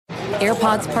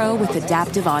AirPods Pro with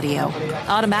adaptive audio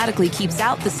automatically keeps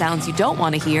out the sounds you don't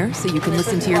want to hear so you can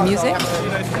listen to your music,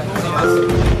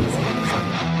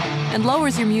 and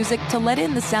lowers your music to let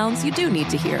in the sounds you do need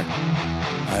to hear.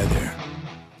 Hi there.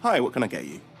 Hi, what can I get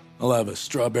you? I'll have a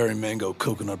strawberry mango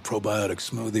coconut probiotic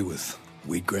smoothie with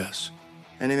wheatgrass.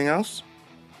 Anything else?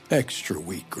 Extra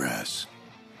wheatgrass.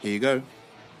 Here you go.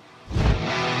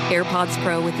 AirPods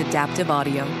Pro with adaptive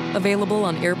audio. Available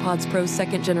on AirPods Pro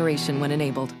 2nd generation when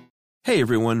enabled. Hey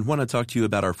everyone, want to talk to you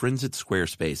about our friends at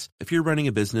Squarespace. If you're running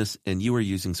a business and you are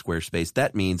using Squarespace,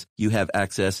 that means you have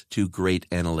access to great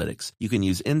analytics. You can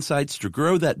use insights to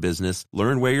grow that business,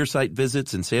 learn where your site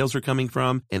visits and sales are coming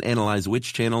from, and analyze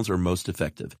which channels are most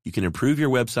effective. You can improve your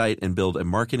website and build a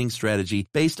marketing strategy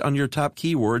based on your top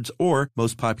keywords or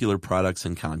most popular products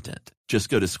and content. Just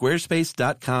go to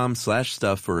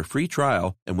squarespace.com/stuff for a free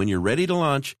trial, and when you're ready to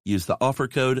launch, use the offer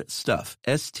code STUFF,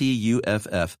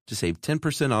 STUFF, to save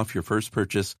 10% off your first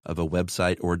purchase of a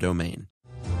website or domain.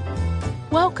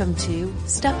 Welcome to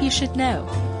Stuff You Should Know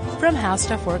from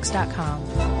HowStuffWorks.com.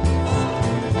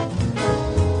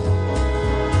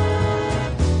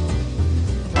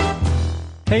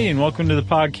 Hey, and welcome to the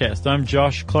podcast. I'm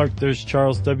Josh Clark. There's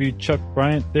Charles W. Chuck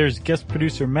Bryant. There's guest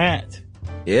producer Matt.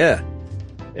 Yeah.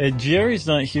 And Jerry's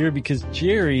not here because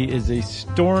Jerry is a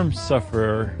storm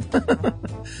sufferer.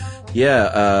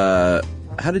 Yeah,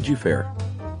 how did you fare?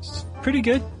 It's pretty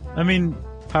good. I mean,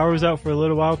 power was out for a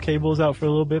little while, cable was out for a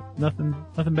little bit. Nothing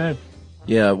bad.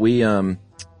 Yeah, we're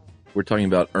talking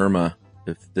about Irma.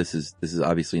 If this is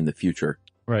obviously in the future.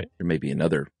 Right. There may be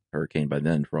another hurricane by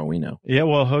then for all we know. Yeah,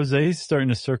 well, Jose's starting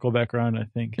to circle back around, I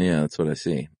think. Yeah, that's what I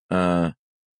see. But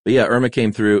yeah, Irma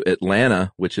came through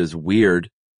Atlanta, which is weird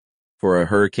for a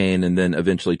hurricane and then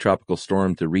eventually tropical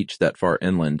storm to reach that far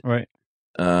inland. Right.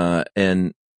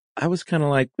 And I was kind of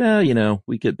like, well,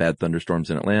 we get bad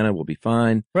thunderstorms in Atlanta. We'll be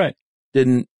fine. Right.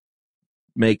 Didn't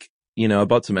make, I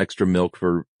bought some extra milk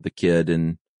for the kid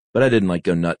but I didn't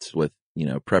go nuts with,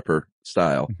 prepper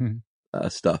style,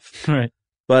 stuff. Right.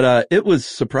 But, it was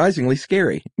surprisingly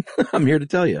scary. I'm here to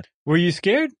tell you. Were you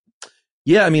scared?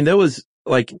 Yeah. I mean, there was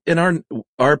in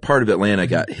our part of Atlanta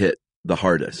got hit the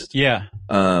hardest. Yeah.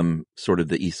 Sort of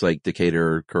the East Lake,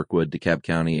 Decatur, Kirkwood, DeKalb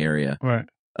County area. Right.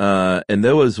 And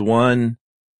there was one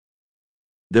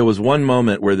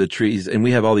moment where the trees, and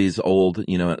we have all these old,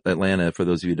 Atlanta, for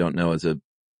those of you who don't know, is a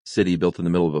city built in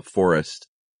the middle of a forest.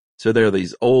 So there are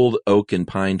these old oak and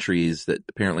pine trees that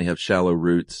apparently have shallow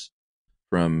roots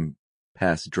from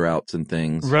past droughts and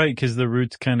things. Right, because the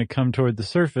roots kind of come toward the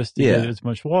surface to get as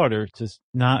much water. It's just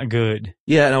not good.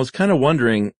 Yeah, and I was kind of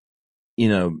wondering,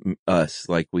 us,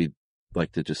 we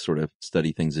like to just sort of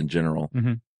study things in general.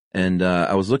 Mm-hmm. And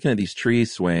I was looking at these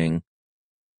trees swaying,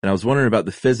 and I was wondering about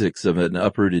the physics of an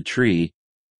uprooted tree,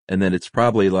 and then it's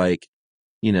probably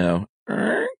and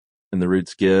the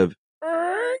roots give.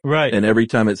 Right. And every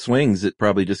time it swings, it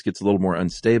probably just gets a little more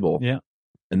unstable. Yeah.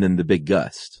 And then the big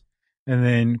gust. And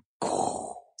then.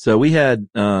 So we had,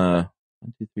 1,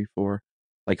 2, 3, 4,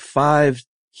 5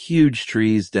 huge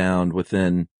trees down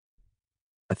within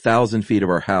 1,000 feet of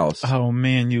our house. Oh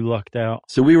man, you lucked out.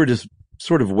 So we were just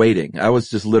sort of waiting. I was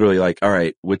just literally all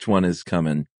right, which one is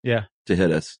coming to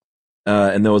hit us?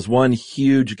 And there was one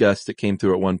huge gust that came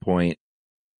through at one point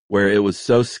where it was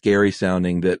so scary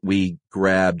sounding that we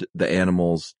grabbed the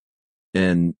animals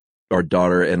and our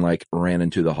daughter and ran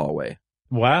into the hallway.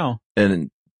 Wow. And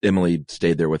Emily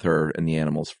stayed there with her and the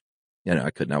animals.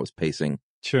 I couldn't. I was pacing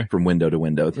from window to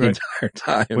window the entire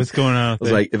time. What's going on? I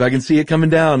was like, if I can see it coming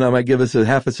down, I might give us a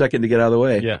half a second to get out of the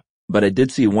way. Yeah. But I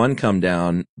did see one come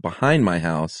down behind my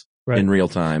house in real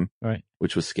time,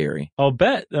 which was scary. I'll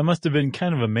bet. That must have been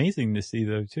kind of amazing to see,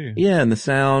 though, too. Yeah, and the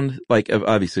sound,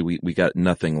 obviously we got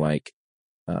nothing like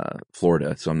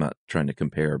Florida, so I'm not trying to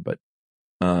compare, but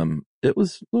it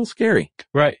was a little scary.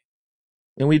 Right.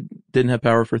 And we didn't have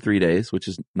power for 3 days, which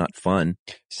is not fun.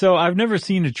 So I've never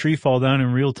seen a tree fall down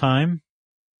in real time.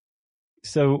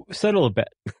 So settle a bet.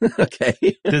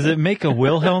 Okay. Does it make a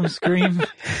Wilhelm scream?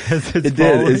 It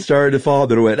did. It started to fall,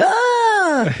 then it went,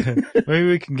 ah! Maybe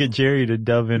we can get Jerry to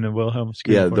dub in a Wilhelm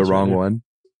scream. Yeah, the wrong one.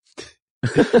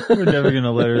 We're never going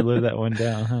to let her live that one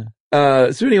down,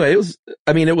 huh? So anyway, it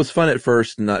was fun at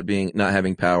first not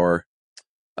having power.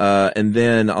 And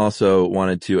then also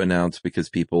wanted to announce, because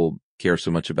people care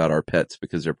so much about our pets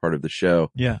because they're part of the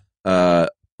show. Yeah.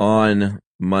 On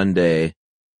Monday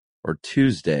or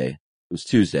Tuesday, it was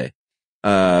Tuesday,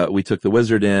 we took the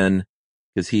wizard in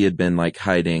because he had been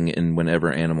hiding, and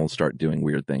whenever animals start doing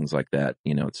weird things like that,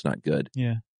 it's not good.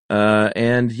 Yeah.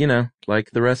 And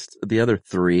like the rest of the other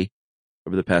 3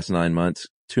 over the past 9 months,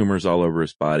 tumors all over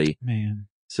his body. Man.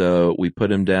 So we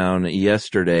put him down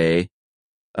yesterday,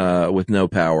 with no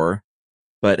power,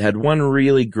 but had one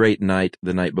really great night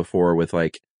the night before with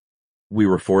we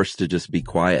were forced to just be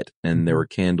quiet and there were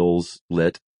candles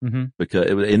lit because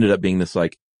it ended up being this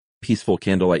peaceful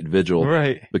candlelight vigil,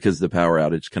 right? Because the power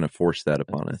outage kind of forced that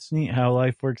upon us. It's neat how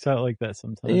life works out like that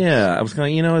sometimes. Yeah. I was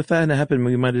going, if that hadn't happened,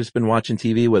 we might have just been watching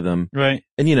TV with him. Right.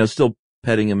 And, still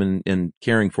petting him and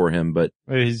caring for him, but.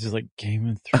 Right, he's just like, Game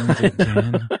of Thrones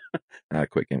again. I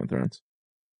quit Game of Thrones.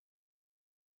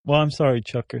 Well, I'm sorry,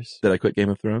 Chuckers. Did I quit Game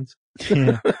of Thrones?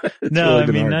 Yeah. No, really I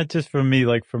mean, hard. Not just from me,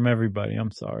 from everybody.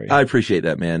 I'm sorry. I appreciate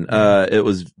that, man. It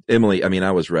was Emily. I mean,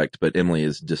 I was wrecked, but Emily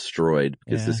is destroyed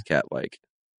because this cat,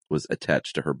 was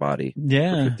attached to her body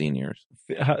for 15 years.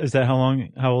 Is that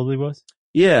how old he was?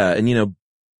 Yeah. And,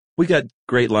 we got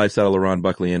great lives out of LaRon,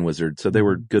 Buckley, and Wizard. So they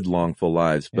were good, long, full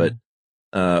lives. Yeah.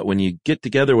 But, when you get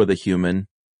together with a human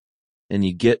and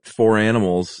you get 4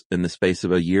 animals in the space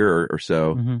of a year or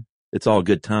so, it's all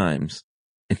good times.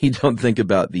 And you don't think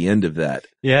about the end of that.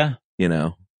 Yeah.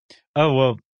 Oh,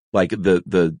 well.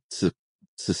 The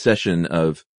succession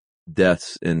of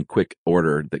deaths in quick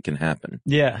order that can happen.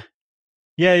 Yeah.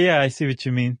 Yeah, I see what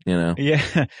you mean. Yeah.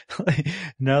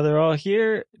 Now they're all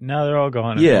here. Now they're all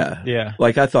gone. Yeah. Yeah.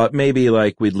 I thought maybe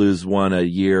we'd lose one a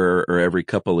year or every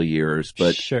couple of years,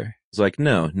 but sure. It's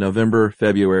no, November,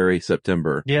 February,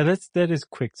 September. Yeah, that is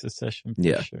quick succession.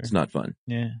 For sure. It's not fun.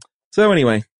 Yeah. So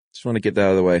anyway, just want to get that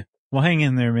out of the way. Well, hang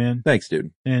in there, man. Thanks,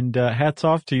 dude. And, hats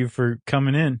off to you for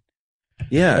coming in.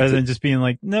 Yeah. Rather than just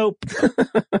being nope.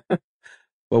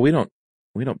 Well, we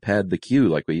don't pad the queue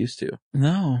like we used to.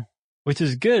 No. Which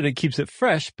is good. It keeps it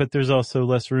fresh, but there's also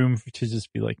less room to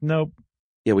just be nope.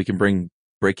 Yeah, we can bring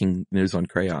breaking news on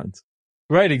crayons.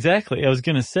 Right, exactly. I was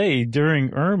going to say,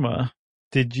 during Irma,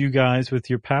 did you guys, with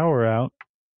your power out,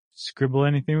 scribble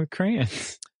anything with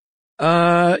crayons?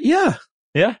 Yeah.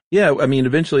 Yeah? Yeah, I mean,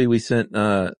 eventually we sent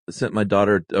my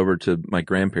daughter over to my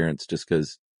grandparents just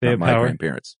because not my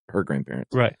grandparents, her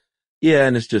grandparents. Right. Yeah,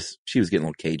 and it's just, she was getting a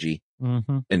little cagey.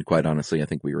 Mm-hmm. And quite honestly, I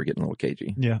think we were getting a little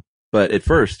cagey. Yeah. But at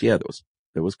first, there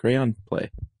was crayon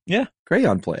play. Yeah.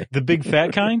 Crayon play. The big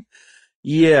fat kind?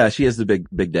 Yeah, she has the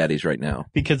big daddies right now.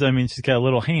 Because, I mean, she's got a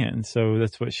little hand, so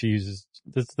that's what she uses.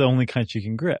 That's the only kind she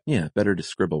can grip. Yeah, better to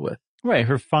scribble with. Right.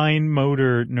 Her fine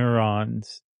motor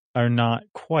neurons are not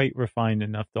quite refined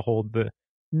enough to hold the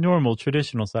normal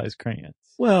traditional size crayons.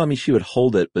 Well, I mean, she would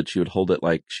hold it, but she would hold it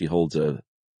like she holds a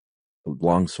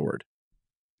longsword.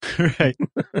 Right.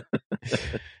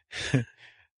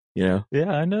 Yeah,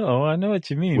 I know what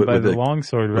you mean by the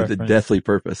longsword reference. With a deathly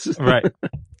purpose. Right.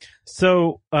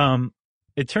 So,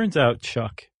 it turns out,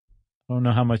 Chuck, I don't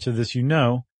know how much of this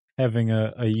having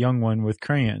a young one with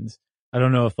crayons. I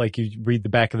don't know if you read the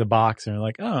back of the box and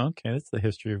you're oh, okay, that's the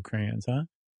history of crayons, huh?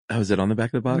 Oh, is it on the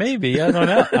back of the box? Maybe. I don't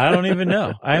know. I don't even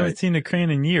know. I haven't seen a crayon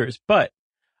in years, but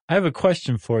I have a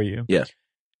question for you. Yeah.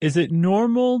 Is it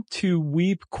normal to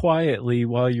weep quietly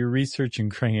while you're researching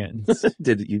crayons?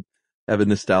 Did you have a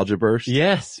nostalgia burst?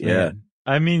 Yes. Yeah. Man.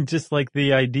 I mean, just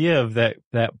the idea of that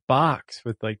box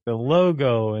with the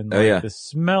logo and the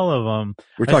smell of them.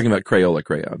 We're talking about Crayola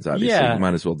crayons, obviously. Yeah. You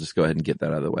might as well just go ahead and get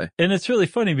that out of the way. And it's really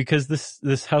funny because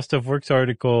this How Stuff Works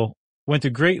article went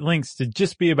to great lengths to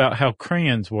just be about how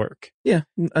crayons work. Yeah.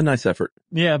 A nice effort.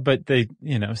 Yeah. But they,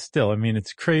 still, I mean,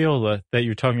 it's Crayola that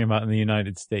you're talking about in the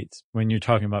United States when you're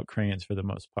talking about crayons for the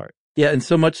most part. Yeah. And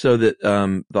so much so that,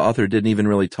 the author didn't even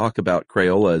really talk about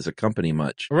Crayola as a company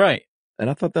much. Right. And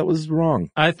I thought that was wrong.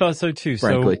 I thought so too.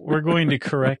 Frankly. So we're going to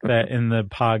correct that in the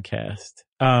podcast.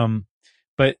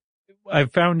 But I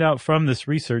found out from this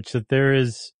research that there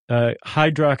is a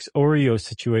Hydrox Oreo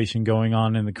situation going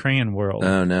on in the crayon world.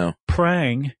 Oh no.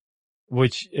 Prang,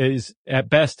 which is at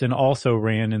best and also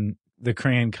ran in the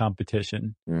crayon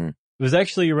competition, was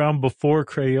actually around before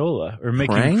Crayola or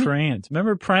making crayons.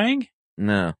 Remember Prang?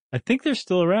 No. I think they're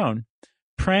still around.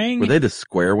 Prang. Were they the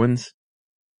square ones?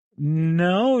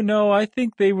 No, I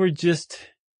think they were just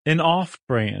an off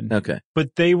brand. Okay. But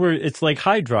it's like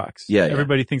Hydrox. Yeah.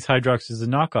 Everybody thinks Hydrox is a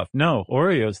knockoff. No,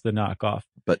 Oreo's the knockoff.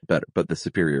 But better, but the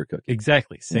superior cookie.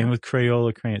 Exactly. Same with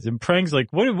Crayola crayons. And Prang's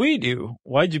what did we do?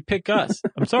 Why'd you pick us?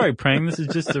 I'm sorry, Prang. This is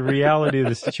just the reality of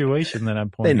the situation that I'm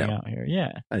pointing out here.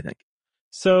 Yeah. I think.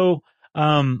 So,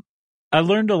 I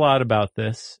learned a lot about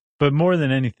this. But more than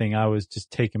anything, I was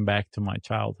just taken back to my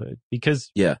childhood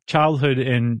because childhood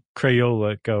and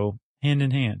Crayola go hand in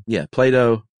hand. Yeah.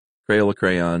 Play-Doh, Crayola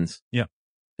crayons. Yeah.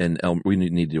 And we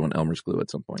need to do an Elmer's glue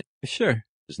at some point. Sure.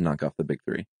 Just knock off the big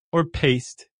three. Or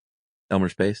paste.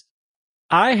 Elmer's paste?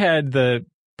 I had the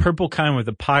purple kind with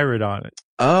a pirate on it.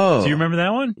 Oh. Do you remember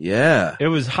that one? Yeah. It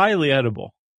was highly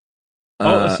edible.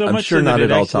 So I'm much sure so that not it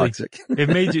at all actually- toxic. It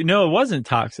made you, no, it wasn't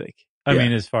toxic. I Yeah.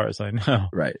 mean, as far as I know,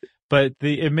 Right. but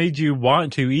it made you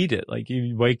want to eat it. Like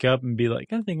you wake up and be like,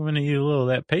 I think I'm going to eat a little of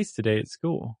that paste today at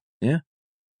school. Yeah.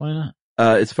 Why not?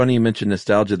 It's funny you mentioned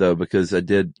nostalgia though, because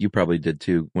you probably did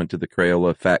too, went to the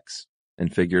Crayola facts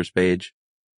and figures page.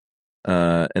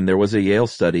 And there was a Yale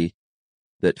study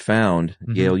that found,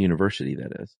 Mhm. Yale University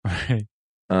that is, Right.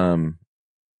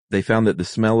 they found that the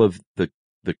smell of the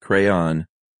crayon,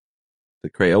 the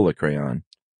Crayola crayon,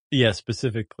 Yeah,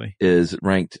 specifically. is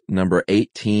ranked number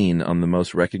 18 on the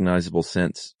most recognizable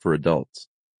scents for adults,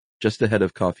 just ahead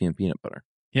of coffee and peanut butter.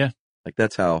 Yeah. Like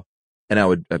that's how, and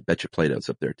I bet you Play-Doh's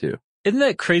up there too. Isn't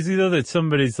that crazy though that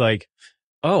somebody's like,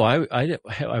 oh,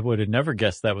 I would have never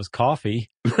guessed that was coffee,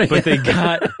 but they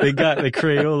got the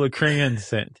Crayola crayon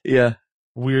scent. Yeah.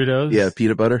 Weirdos. Yeah.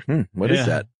 Peanut butter. What is Yeah.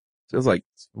 that? Feels like,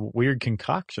 It's a weird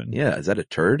concoction. yeah. Is that a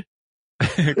turd?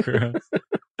 Gross.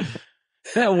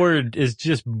 That word is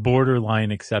just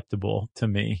borderline acceptable to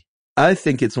me. I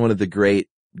think it's one of the great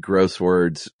gross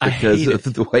words I because hate of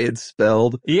the way it's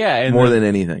spelled Yeah. And more than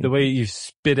anything. the way you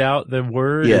spit out the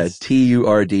word. Yeah. it's-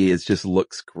 TURD is just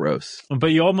looks gross. But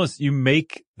you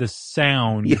make the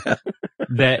sound Yeah.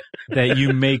 that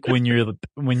you make when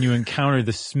you encounter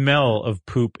the smell of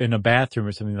poop in a bathroom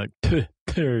or something like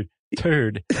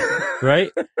turd,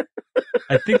 right?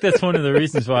 I think that's one of the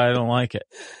reasons why I don't like it.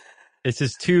 It's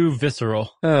just too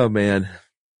visceral. Oh man.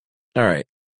 All right.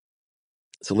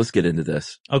 So let's get into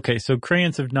this. Okay, so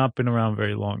crayons have not been around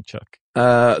very long, Chuck.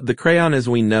 The crayon as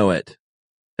we know it,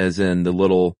 as in the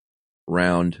little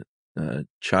round,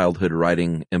 childhood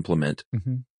writing implement,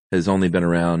 Mm-hmm. has only been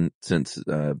around since,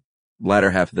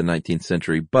 latter half of the 19th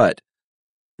century, but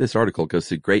this article goes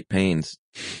through great pains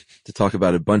to talk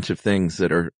about a bunch of things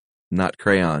that are not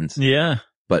crayons, Yeah,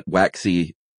 but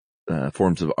waxy,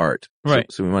 forms of art.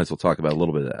 Right. So we might as well talk about a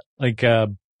little bit of that. like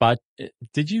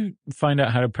did you find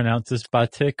out how to pronounce this?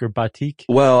 Batik or batik?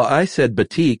 Well, I said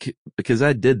batik because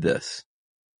I did this,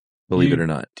 believe it or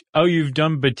not. Oh, you've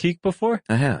done batik before?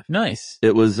 I have. Nice.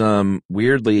 It was,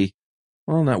 weirdly,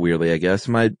 well, not weirdly, I guess.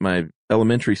 My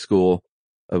elementary school,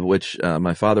 of which,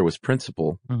 my father was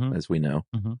principal, Mhm. as we know,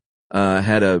 Mhm.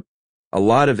 had a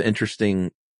lot of interesting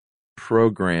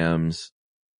programs.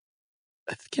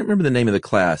 I can't remember the name of the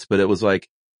class, but it was like,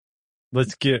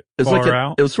 Let's get it was far like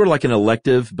out. it was sort of like an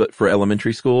elective, but for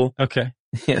elementary school. Okay.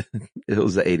 Yeah. It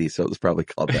was the 80s, so it was probably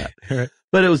called that, Right.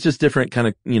 but it was just different kind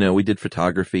of, we did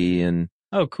photography and,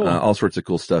 Oh, cool. all sorts of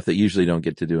cool stuff that usually don't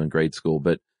get to do in grade school,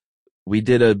 but we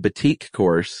did a batik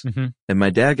course Mhm. and my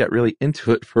dad got really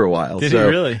into it for a while. Did so he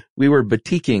really? we were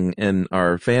batiking in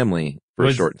our family for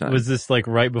a short time. Was this like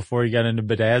right before you got into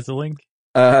bedazzling?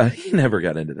 He never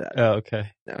got into that. Oh,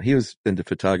 okay. No, he was into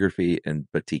photography and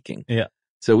batiking. Yeah.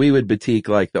 So we would batik,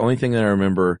 like the only thing that I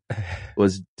remember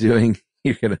was doing,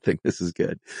 you're going to think this is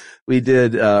good. We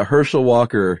did, Herschel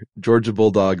Walker, Georgia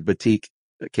Bulldog batik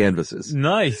canvases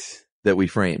Nice. that we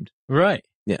framed. Right.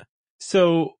 Yeah.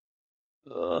 So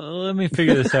let me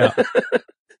figure this out.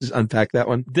 Just unpack that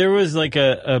one. There was like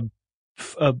an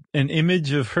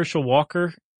image of Herschel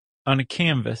Walker on a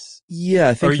canvas, Yeah,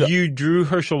 I or think you drew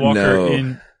Herschel Walker No.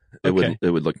 in. Okay. it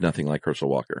would look nothing like Herschel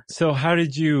Walker. So how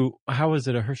was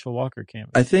it a Herschel Walker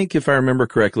canvas? I think if I remember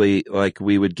correctly, like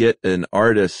we would get an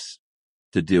artist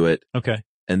to do it Okay.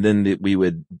 and then we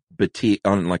would batik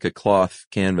on like a cloth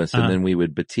canvas and Uh-huh. then we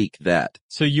would batik that.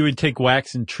 So you would take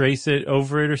wax and trace it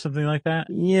over it or something like that?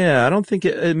 Yeah, I don't think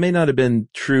it may not have been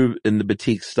true in the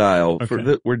batik style.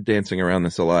 Okay. We're dancing around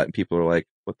this a lot and people are like,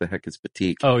 what the heck is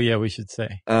batik? Oh yeah, we should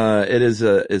say. It is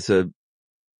a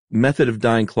method of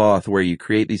dyeing cloth where you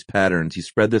create these patterns. You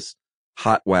spread this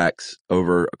hot wax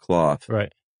over a cloth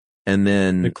Right. and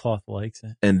then The cloth likes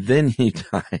it. and then you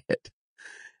dye it.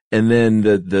 And then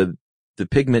the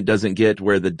pigment doesn't get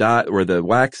where the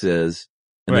wax is.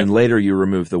 And then Right. later you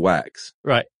remove the wax.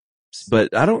 Right. But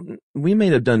we may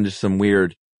have done just some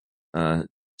weird,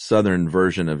 Southern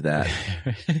version of that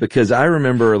because I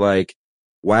remember like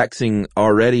waxing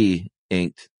already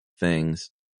inked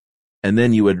things and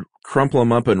then you would crumple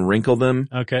them up and wrinkle them.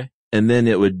 Okay. And then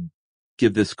it would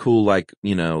give this cool, like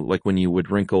when you would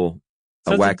wrinkle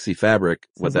a Sounds waxy fabric,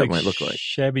 what Sounds that might look like.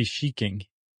 Shabby chiking.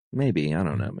 Maybe. I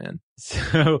don't know, man.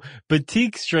 So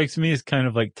batik strikes me as kind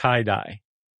of like tie-dye.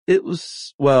 It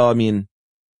was, well, I mean,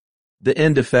 the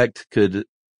end effect could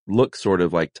look sort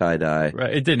of like tie-dye,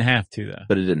 Right. It didn't have to though.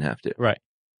 but it didn't have to. Right.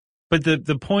 But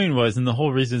the point was, and the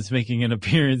whole reason it's making an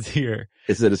appearance here,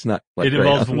 Is that it's not like it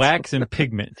involves crayons. wax and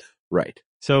pigment. Right.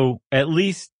 So at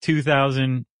least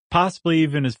 2,000, possibly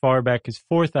even as far back as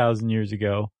 4,000 years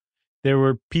ago, there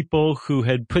were people who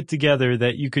had put together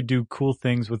that you could do cool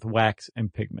things with wax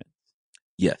and pigment.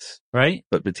 Yes. right?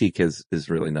 But batik is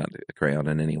really not a crayon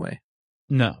in any way.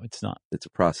 No, it's not. It's a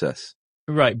process.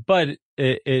 Right, but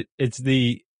it's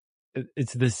the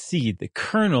seed, the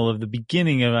kernel of the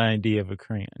beginning of an idea of a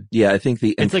crayon. Yeah, I think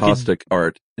the It's like encaustic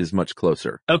art is much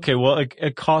closer. Okay, well,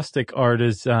 a caustic art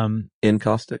is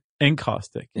Encaustic?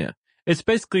 encaustic. Yeah. It's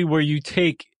basically where you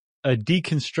take a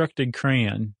deconstructed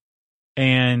crayon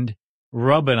and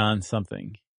rub it on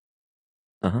something.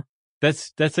 Uh-huh.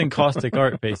 That's encaustic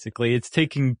art, basically. It's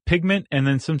taking pigment and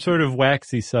then some sort of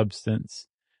waxy substance,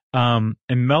 and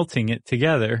melting it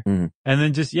together, Mhm. and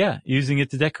then just, using it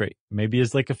to decorate. Maybe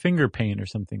as like a finger paint or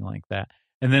something like that.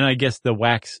 And then I guess the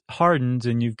wax hardens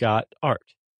and you've got art.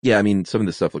 Yeah, I mean, some of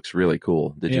the stuff looks really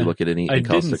cool. Did you Yeah. look at any I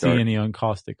encaustic didn't see art? any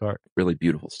encaustic art. Really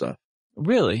beautiful stuff.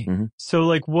 Really? Mhm. So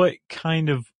like what kind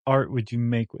of art would you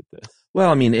make with this? Well,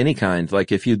 I mean, any kind.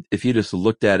 Like if you just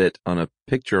looked at it on a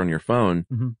picture on your phone,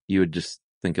 Mhm. you would just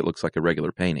think it looks like a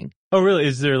regular painting. Oh, really?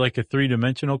 Is there like a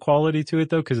 3-dimensional quality to it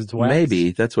though? Cause it's wax?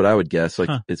 Maybe. That's what I would guess. Like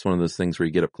Huh. it's one of those things where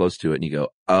you get up close to it and you go,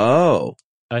 oh,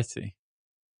 I see.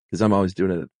 because I'm always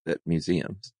doing it at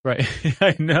museums. Right.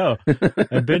 I know.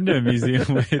 I've been to a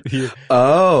museum with you.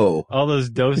 Oh. All those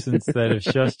docents that have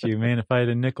shushed you, man, if I had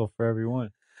a nickel for every one.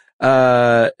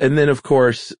 And then of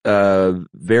course,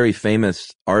 very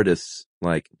famous artists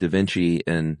like Da Vinci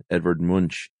and Edvard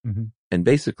Munch. Mhm. And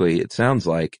basically it sounds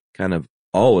like kind of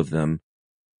all of them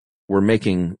were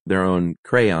making their own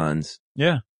crayons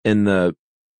Yeah. in the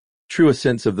truest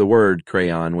sense of the word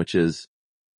crayon, which is,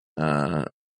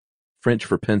 French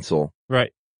for pencil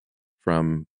Right.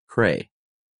 from cray,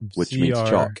 which means CR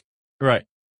chalk. Right.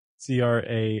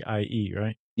 CRAIE,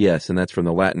 right? Yes. And that's from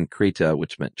the Latin creta,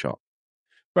 which meant chalk.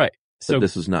 Right. So So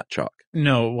this was not chalk.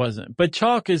 no, it wasn't. But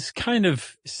chalk is kind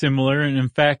of similar. And in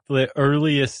fact, the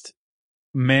earliest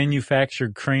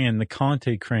manufactured crayon, the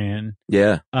Conte crayon,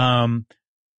 Yeah.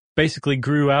 basically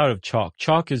grew out of chalk.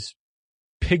 Chalk is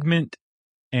pigment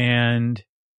and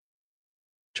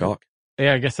Chalk.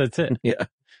 I guess that's it. Yeah.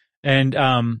 And,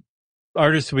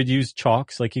 artists would use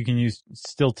chalks like you can use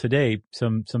still today.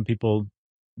 Some people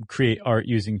create art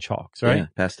using chalks, right? Yeah,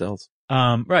 pastels.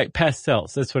 Right.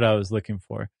 Pastels. That's what I was looking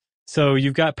for. So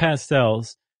you've got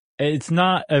pastels. It's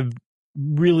not a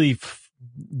really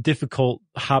difficult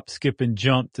hop, skip, and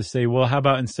jump to say, well, how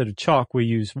about instead of chalk, we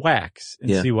use wax and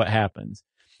Yeah. see what happens.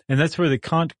 And that's where the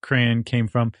Conte crayon came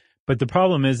from. But the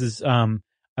problem is,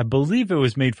 I believe it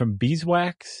was made from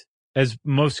beeswax, as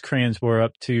most crayons were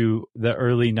up to the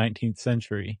early 19th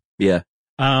century. Yeah.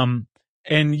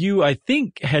 And you, I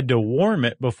think, had to warm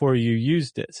it before you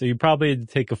used it. So you probably had to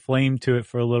take a flame to it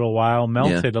for a little while,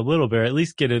 melt it a little bit, or at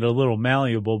least get it a little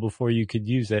malleable before you could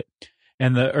use it.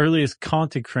 And the earliest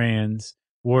Conte crayons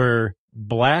were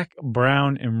black,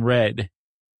 brown, and red.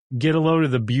 Get a load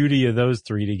of the beauty of those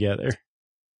three together.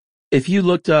 If you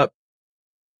looked up,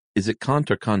 is it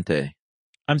Conte or Conte?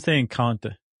 I'm saying Conte.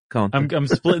 Conte. I'm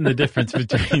splitting the difference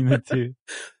between the two.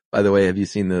 By the way, have you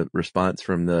seen the response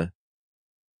from the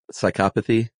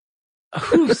psychopathy?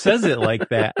 Who says it like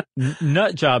that?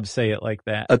 Nut jobs say it like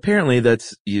that. Apparently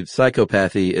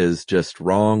psychopathy is just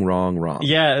wrong.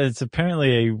 Yeah, it's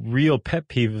apparently a real pet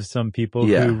peeve of some people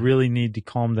Yeah. who really need to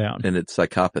calm down. And it's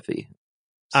psychopathy.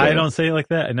 So, I don't say it like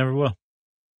that. I never will.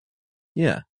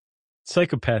 Yeah.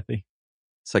 Psychopathy.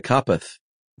 Psychopath.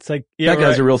 It's like, yeah, That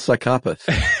guy's a real psychopath.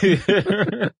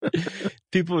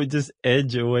 People would just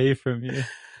edge away from you.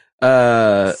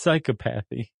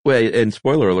 Psychopathy. Wait, and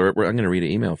spoiler alert, I'm going to read an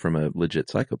email from a legit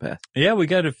psychopath. Yeah, we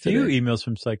got a few Today. emails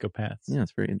from psychopaths. Yeah,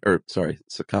 it's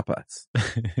psychopaths.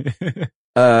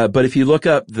 But if you look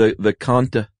up the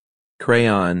Conte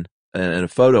crayon and a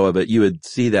photo of it, you would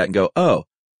see that and go, oh,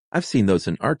 I've seen those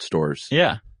in art stores.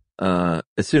 Yeah.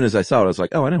 As soon as I saw it, I was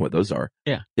like, oh, I know what those are.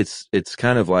 Yeah. It's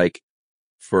kind of like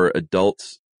for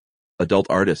adult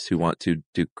artists who want to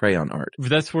do crayon art.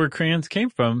 That's where crayons came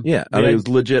from. Yeah. I mean, it was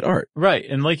legit art. Right.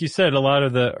 And like you said, a lot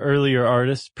of the earlier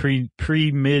artists,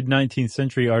 mid 19th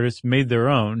century artists made their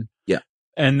own. Yeah.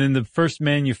 And then the first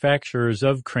manufacturers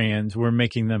of crayons were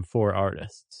making them for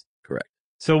artists. Correct.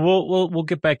 So we'll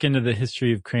get back into the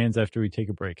history of crayons after we take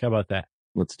a break. How about that?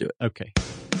 Let's do it. Okay.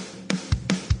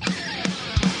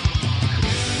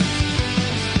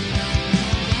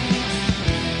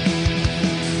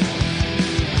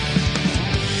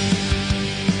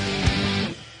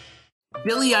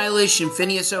 Billie Eilish and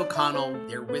Phineas O'Connell,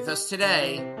 they're with us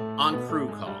today on Crew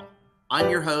Call. I'm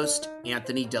your host,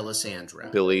 Anthony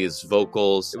D'Alessandro. Billie's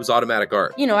vocals, it was automatic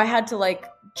art. You know, I had to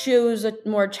choose a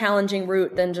more challenging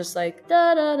route than just da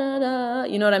da da da.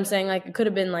 You know what I'm saying? It could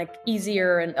have been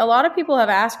easier. And a lot of people have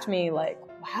asked me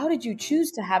how did you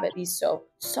choose to have it be so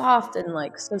soft and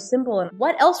like so simple? And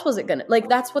what else was it gonna, like,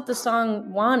 that's what the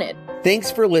song wanted. Thanks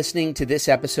for listening to this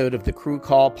episode of the Crew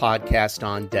Call podcast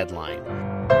on Deadline.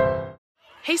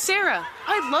 Hey Sarah,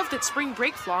 I love that spring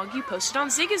break vlog you posted on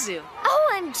Zigazoo.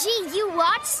 OMG, you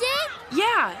watched it?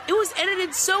 Yeah, it was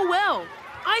edited so well.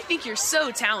 I think you're so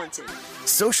talented.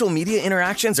 Social media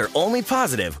interactions are only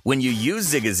positive when you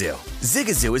use Zigazoo.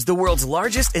 Zigazoo is the world's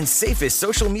largest and safest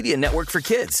social media network for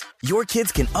kids. Your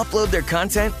kids can upload their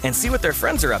content and see what their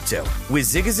friends are up to. With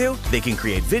Zigazoo, they can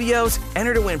create videos,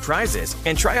 enter to win prizes,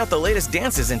 and try out the latest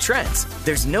dances and trends.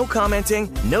 There's no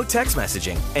commenting, no text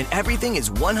messaging, and everything is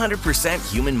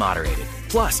 100% human moderated.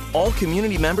 Plus, all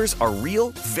community members are real,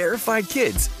 verified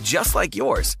kids just like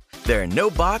yours. There are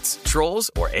no bots, trolls,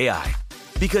 or AI.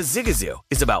 Because Zigazoo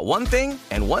is about one thing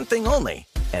and one thing only,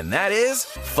 and that is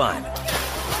fun.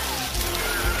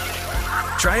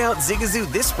 Try out Zigazoo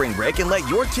this spring break and let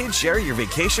your kids share your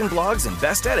vacation blogs and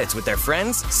best edits with their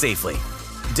friends safely.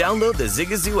 Download the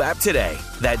Zigazoo app today.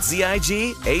 That's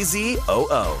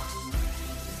Zigazoo.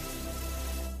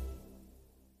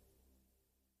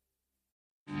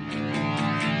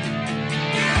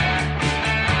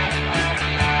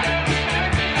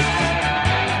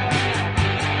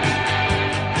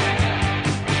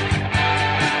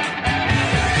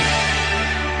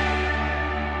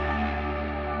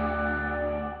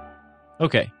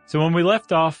 Okay, so when we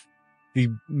left off, the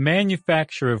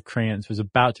manufacture of crayons was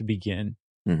about to begin,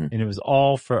 and it was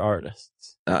all for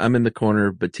artists. I'm in the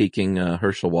corner batiking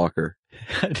Herschel Walker.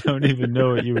 I don't even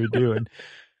know what you were doing.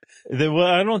 Well,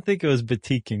 I don't think it was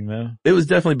batiking, though. It was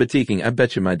definitely batiking. I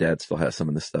bet you my dad still has some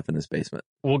of this stuff in his basement.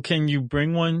 Well, can you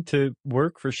bring one to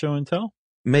work for show and tell?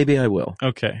 Maybe I will.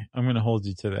 Okay, I'm going to hold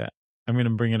you to that. I'm going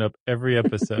to bring it up every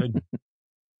episode.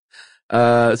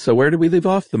 So where did we leave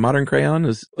off? The modern crayon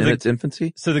is in its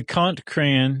infancy? So the Conte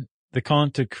crayon,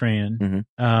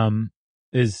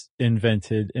 is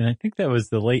invented, and I think that was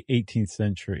the late 18th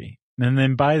century. And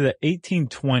then by the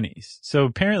 1820s, so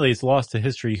apparently it's lost to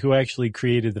history who actually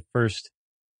created the first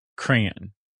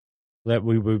crayon that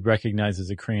we would recognize as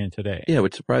a crayon today. Yeah,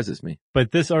 which surprises me.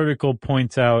 But this article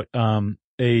points out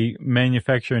a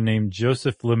manufacturer named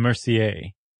Joseph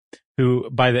Lemercier, who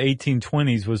by the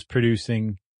 1820s was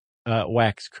producing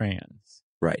wax crayons.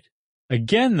 Right.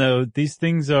 Again, though, these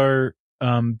things are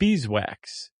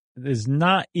beeswax. It is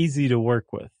not easy to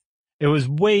work with. It was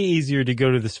way easier to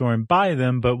go to the store and buy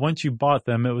them, but once you bought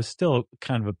them, it was still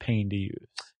kind of a pain to use.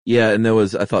 Yeah, and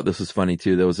I thought this was funny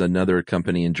too. There was another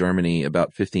company in Germany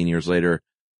about 15 years later,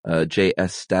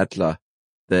 J.S. Stadler,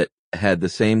 that had the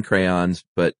same crayons,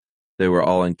 but they were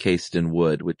all encased in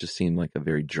wood, which just seemed like a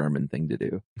very German thing to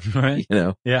do. Right. You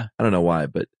know? Yeah. I don't know why,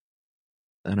 but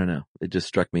I don't know. It just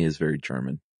struck me as very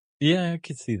German. Yeah, I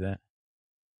could see that.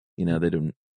 You know,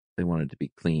 they wanted to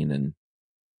be clean and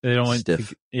they don't want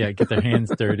stiff. to, get their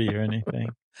hands dirty or anything.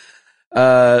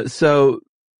 So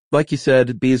like you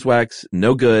said, beeswax,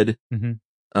 no good.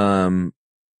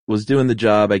 Was doing the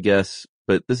job, I guess,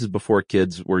 but this is before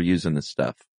kids were using this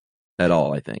stuff at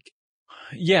all, I think.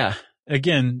 Yeah.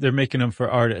 Again, they're making them for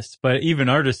artists, but even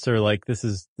artists are like, this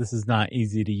is not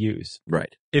easy to use.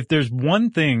 Right. If there's one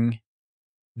thing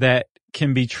that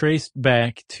can be traced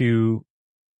back to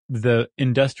the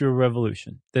Industrial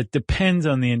Revolution, that depends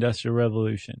on the Industrial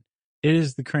Revolution, it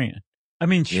is the crayon. I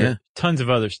mean, sure, tons of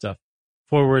other stuff.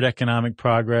 Forward economic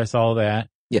progress, all that.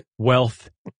 Yeah. Wealth,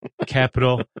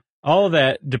 capital, all of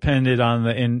that depended on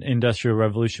the Industrial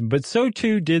Revolution, but so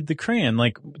too did the crayon,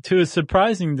 like to a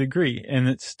surprising degree. And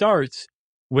it starts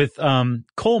with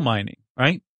coal mining,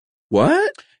 right?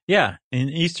 What? Yeah. In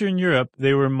Eastern Europe,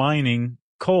 they were mining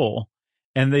coal,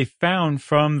 and they found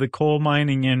from the coal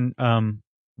mining and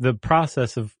the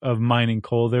process of mining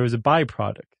coal, there was a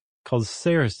byproduct called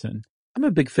Saracen. I'm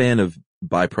a big fan of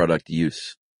byproduct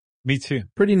use. Me too.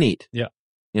 Pretty neat. Yeah.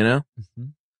 You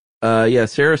know?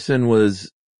 Saracen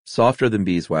was softer than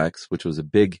beeswax, which was a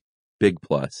big, big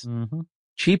plus.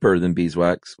 Cheaper than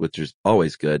beeswax, which is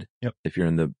always good if you're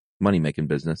in the money-making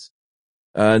business.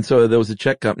 And so there was a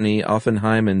Czech company,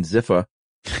 Offenheim and Ziffa,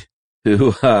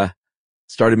 who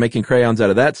started making crayons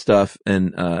out of that stuff.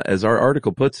 And as our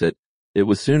article puts it, it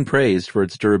was soon praised for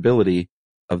its durability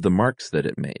of the marks that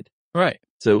it made. Right.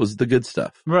 So it was the good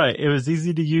stuff. Right. It was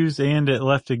easy to use and it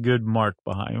left a good mark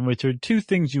behind, which are two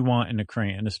things you want in a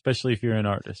crayon, especially if you're an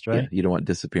artist, right? Yeah, you don't want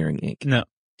disappearing ink. No.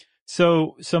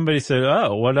 So somebody said,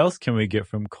 oh, what else can we get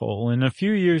from coal? And a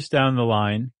few years down the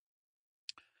line,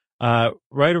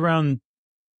 right around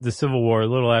the Civil War, a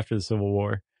little after the Civil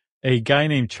War, a guy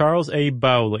named Charles A.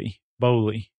 Bowley.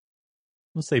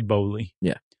 Let's say Bowley.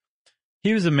 Yeah.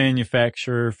 He was a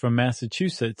manufacturer from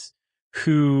Massachusetts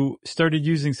who started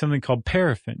using something called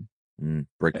paraffin.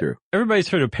 Breakthrough. Everybody's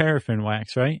heard of paraffin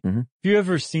wax, right? Mm-hmm. Have you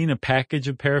ever seen a package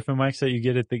of paraffin wax that you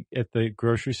get at the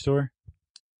grocery store?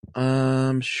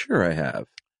 Sure I have.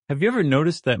 Have you ever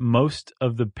noticed that most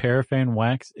of the paraffin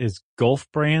wax is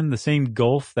Gulf brand, the same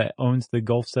Gulf that owns the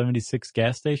Gulf 76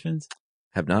 gas stations?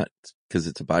 Have not, because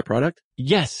it's a byproduct?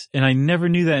 Yes, and I never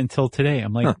knew that until today.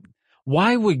 I'm like,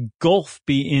 why would Gulf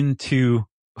be into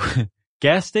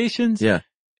gas stations? Yeah.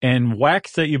 And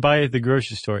wax that you buy at the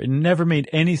grocery store? It never made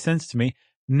any sense to me.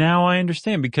 Now I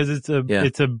understand, because it's a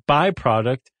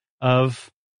byproduct of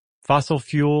fossil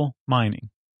fuel mining.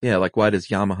 Yeah, like why does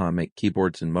Yamaha make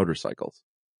keyboards and motorcycles?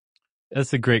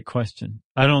 That's a great question.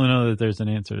 I don't know that there's an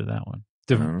answer to that one.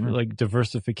 Like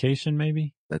diversification,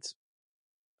 maybe?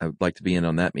 I would like to be in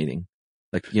on that meeting.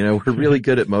 Like, we're really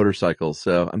good at motorcycles,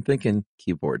 so I'm thinking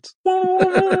keyboards.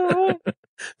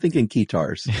 Thinking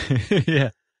guitars.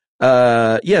 Yeah.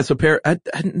 So I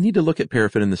need to look at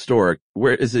paraffin in the store.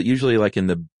 Where is it usually, like in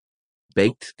the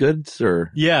baked goods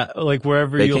or? Yeah, like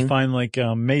wherever baking? You'll find like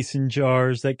mason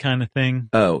jars, that kind of thing.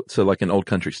 Oh, so like an old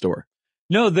country store.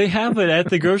 No, they have it at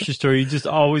the grocery store. You just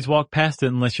always walk past it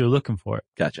unless you're looking for it.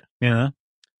 Gotcha. All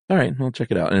right, we'll check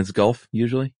it out. And it's Gulf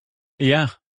usually? Yeah.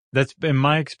 That's in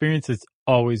my experience, it's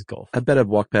always Gulf. I bet I've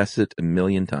walked past it a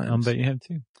million times. I bet you have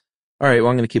too. All right, well,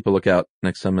 I'm going to keep a lookout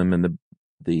next time I'm in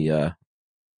the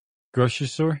grocery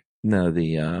store? No,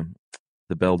 the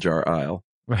bell jar aisle.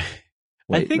 Right.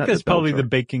 Wait, I think that's probably the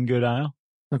baking good aisle.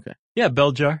 Okay. Yeah,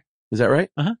 bell jar. Is that right?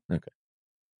 Uh-huh. Okay.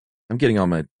 I'm getting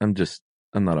on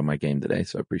I'm not on my game today,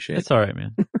 so I appreciate it. It's all right,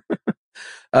 man.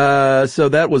 So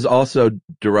that was also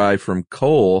derived from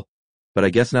coal, but I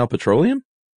guess now petroleum?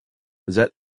 Is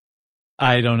that?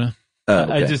 I don't know. Oh,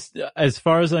 okay. As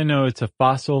far as I know, it's a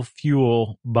fossil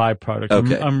fuel byproduct.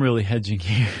 Okay. I'm really hedging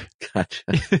here. Gotcha.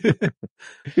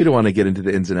 We don't want to get into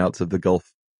the ins and outs of the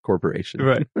Gulf Corporation.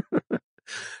 Right.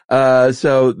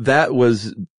 So that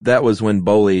was when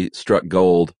Boley struck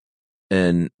gold,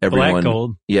 and everyone, Black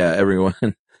gold. Yeah,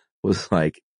 everyone was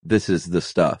like, this is the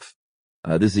stuff.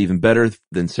 This is even better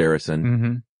than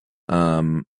Saracen.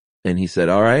 Mm-hmm. And he said,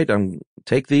 all right,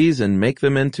 take these and make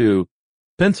them into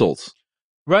pencils.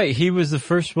 Right. He was the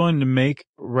first one to make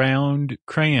round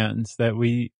crayons that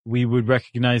we would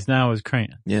recognize now as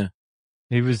crayons. Yeah.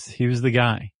 He was the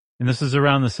guy. And this was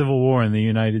around the Civil War in the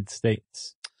United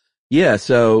States. Yeah.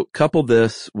 So couple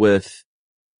this with,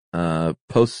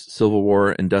 post-Civil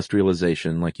War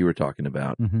industrialization, like you were talking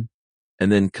about. Mm-hmm.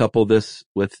 And then couple this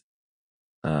with,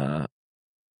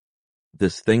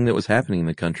 this thing that was happening in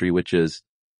the country, which is,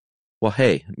 well,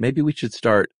 hey, maybe we should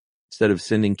start, instead of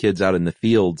sending kids out in the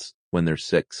fields when they're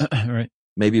 6, right.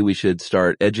 Maybe we should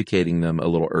start educating them a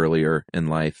little earlier in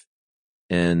life.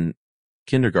 And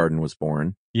kindergarten was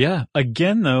born. Yeah.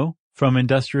 Again, though, from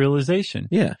industrialization.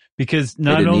 Yeah. Because they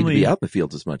not didn't only need to be out in the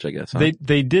fields as much, I guess. Huh?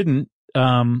 They didn't,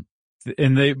 and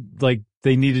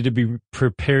they needed to be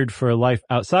prepared for a life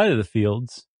outside of the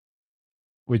fields,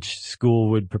 which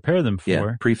school would prepare them for.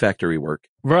 Yeah, pre-factory work.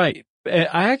 Right.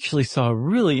 I actually saw a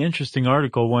really interesting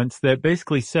article once that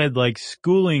basically said, like,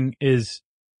 schooling is,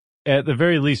 at the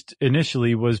very least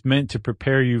initially, was meant to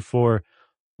prepare you for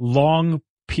long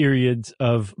periods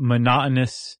of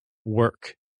monotonous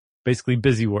work, basically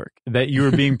busy work, that you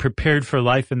were being prepared for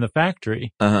life in the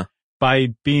factory by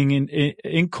being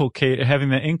having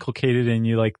that inculcated in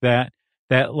you, like that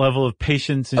level of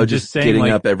patience and just saying, getting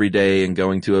like, up every day and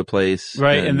going to a place.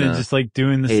 Right. And then just like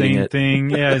doing the same thing.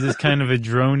 Yeah. It's just kind of a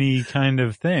droney kind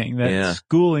of thing that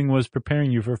schooling was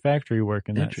preparing you for factory work.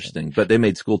 In Interesting. But they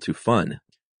made school too fun.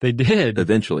 They did.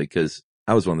 Eventually, because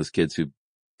I was one of those kids who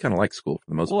kind of liked school for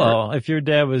the most part. Well, if your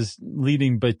dad was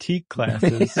leading batik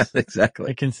classes. Yeah, exactly.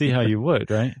 I can see how you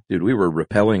would, right? Dude, we were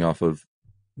rappelling off of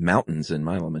mountains in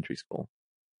my elementary school.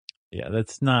 Yeah.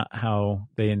 That's not how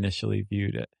they initially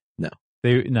viewed it. No.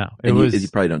 You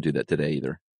probably don't do that today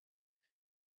either.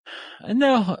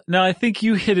 No, I think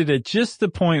you hit it at just the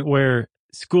point where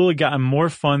school had gotten more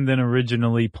fun than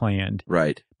originally planned.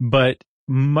 Right. But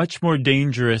much more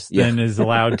dangerous than is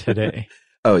allowed today.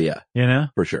 Oh yeah. You know?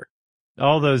 For sure.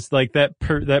 All those, like that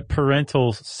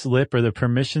parental slip or the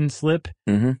permission slip.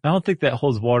 Mm-hmm. I don't think that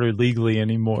holds water legally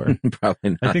anymore.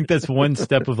 Probably not. I think that's one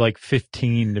step of like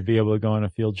 15 to be able to go on a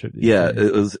field trip. Yeah.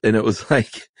 Days. It was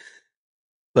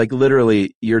like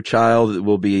literally your child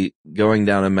will be going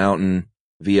down a mountain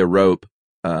via rope,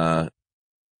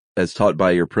 as taught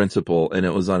by your principal. And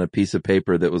it was on a piece of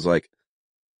paper that was like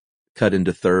cut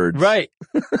into thirds. Right.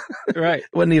 Right. It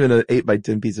wasn't even an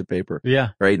 8x10 piece of paper. Yeah.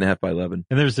 Or 8.5 by 11.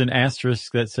 And there's an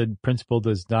asterisk that said principal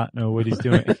does not know what he's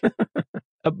doing.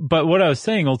 But what I was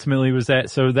saying ultimately was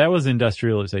that was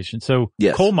industrialization. So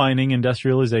Yes. coal mining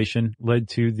industrialization led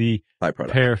to the Byproduct.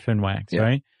 paraffin wax, Yeah.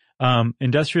 right?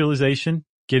 Industrialization,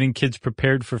 getting kids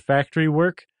prepared for factory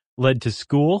work, led to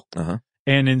school. Uh-huh.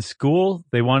 And in school,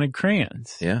 they wanted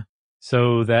crayons. Yeah.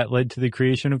 So that led to the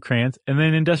creation of crayons. And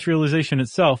then industrialization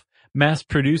itself, mass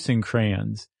producing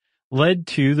crayons, led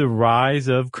to the rise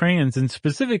of crayons, and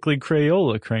specifically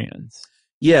Crayola crayons.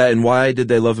 Yeah, and why did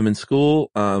they love them in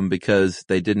school? Because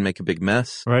they didn't make a big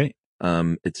mess. Right.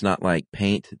 It's not like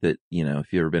paint that,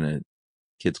 if you've ever been in a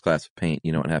kid's class of paint,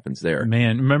 you know what happens there.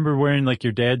 Man, remember wearing like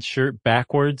your dad's shirt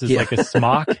backwards as like a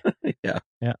smock? Yeah.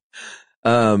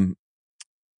 Yeah.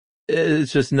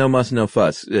 It's just no muss, no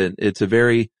fuss. It's a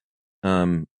very,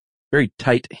 very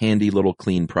tight, handy little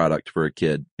clean product for a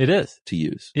kid. It is. To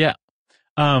use. Yeah.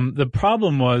 The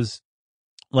problem was,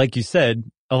 like you said,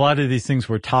 a lot of these things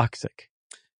were toxic.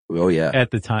 Oh yeah.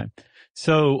 At the time.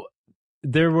 So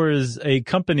there was a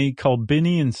company called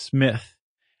Binney and Smith,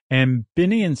 and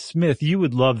Binney and Smith, you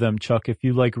would love them, Chuck, if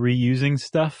you like reusing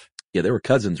stuff. Yeah, they were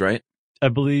cousins, right? I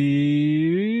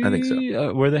believe. I think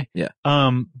so. Were they? Yeah.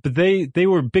 But they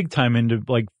were big time into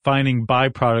like finding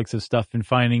byproducts of stuff and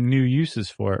finding new uses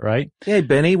for it, right? Hey,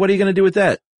 Benny, what are you going to do with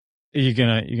that? You're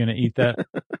gonna eat that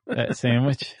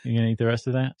sandwich? You're gonna eat the rest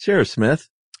of that? Sure, Smith.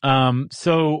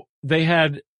 So they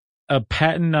had a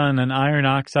patent on an iron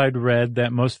oxide red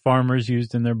that most farmers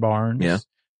used in their barns. Yeah.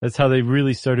 That's how they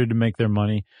really started to make their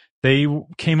money. They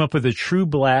came up with a true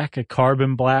black, a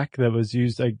carbon black that was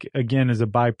used again as a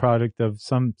byproduct of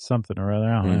something or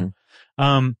other. I don't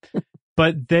know.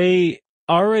 But they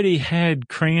already had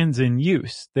crayons in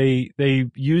use. They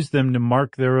used them to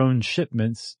mark their own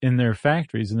shipments in their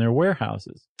factories and their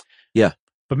warehouses. Yeah.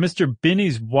 But Mr.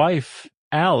 Binney's wife,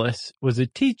 Alice, was a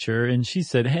teacher, and she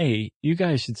said, "Hey, you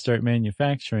guys should start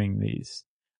manufacturing these."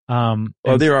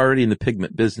 Well, they were already in the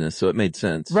pigment business, so it made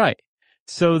sense. Right.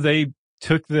 So they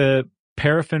took the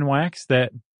paraffin wax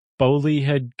that Bowley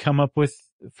had come up with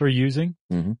for using.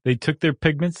 Mm-hmm. They took their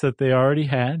pigments that they already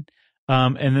had,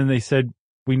 and then they said,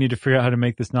 we need to figure out how to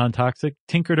make this non-toxic,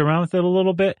 tinkered around with it a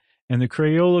little bit, and the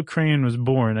Crayola crayon was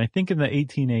born, I think in the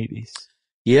 1880s.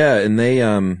 Yeah, and they,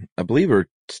 I believe, are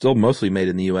still mostly made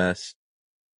in the U.S.,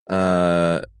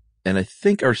 and I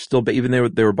think are still, even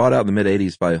they were bought out in the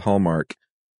mid-'80s by Hallmark,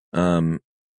 during,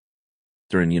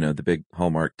 the big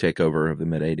Hallmark takeover of the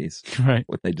mid-'80s. Right.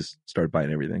 When they just started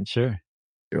buying everything. Sure.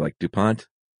 They're like, DuPont,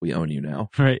 we own you now.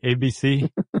 Right,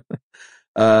 ABC.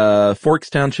 Forks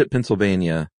Township,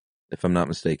 Pennsylvania, if I'm not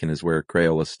mistaken, is where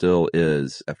Crayola still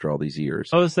is after all these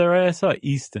years. Oh, is that right? I saw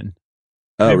Easton.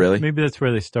 Oh, really? Maybe that's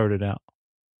where they started out.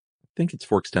 I think it's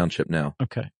Forks Township now.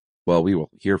 Okay. Well, we will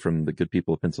hear from the good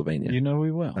people of Pennsylvania. You know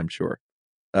we will. I'm sure.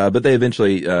 But they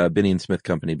eventually, Binney and Smith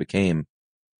Company became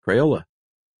Crayola.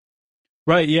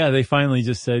 Right, yeah, they finally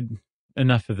just said,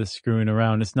 enough of this screwing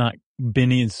around. It's not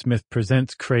Binney and Smith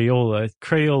presents Crayola.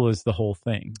 Crayola is the whole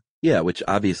thing. Yeah, which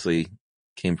obviously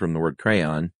came from the word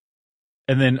crayon.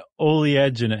 And then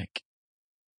oleogenic.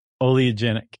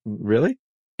 Really?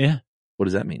 Yeah. What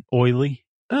does that mean? Oily.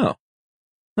 Oh.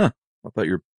 Huh. I thought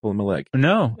you were pulling my leg.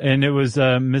 No, and it was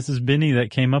Mrs. Binney that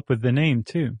came up with the name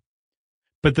too.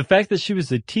 But the fact that she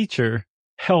was a teacher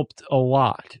helped a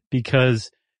lot, because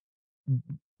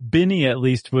Binney at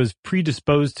least was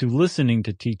predisposed to listening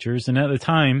to teachers, and at the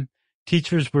time,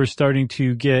 teachers were starting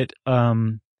to get a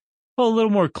little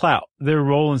more clout. Their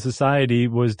role in society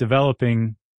was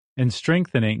developing and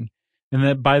strengthening, and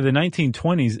that by the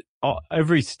 1920s,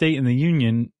 every state in the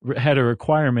Union had a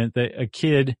requirement that a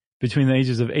kid between the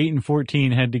ages of 8 and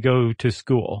 14 had to go to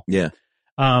school. Yeah.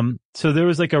 So there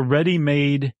was like a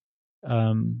ready-made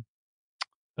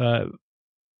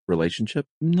relationship?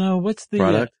 No, what's the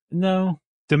product?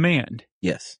 Demand.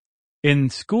 Yes. In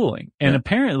schooling. And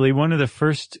apparently one of the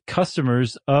first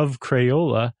customers of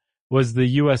Crayola was the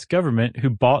U.S. government, who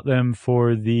bought them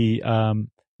for the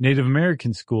Native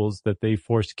American schools that they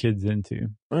forced kids into.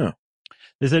 Oh.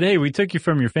 They said, hey, we took you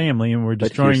from your family and we're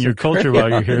destroying your culture while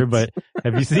you're here, but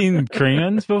have you seen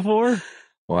crayons before?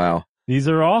 Wow. These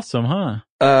are awesome,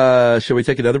 huh? Shall we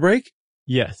take another break?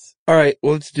 Yes. All right,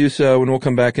 well, let's do so, and we'll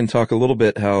come back and talk a little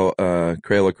bit how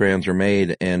Crayola crayons are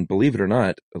made, and believe it or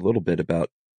not, a little bit about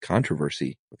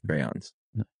controversy with crayons.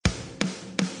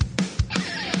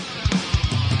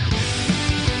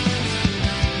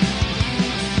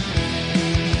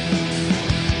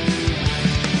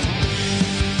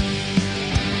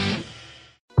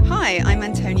 Hi, I'm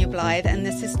Antonia Blythe, and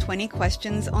this is 20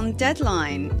 Questions on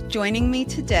Deadline. Joining me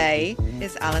today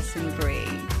is Alison Brie.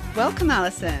 Welcome,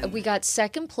 Alison. We got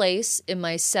second place in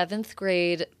my 7th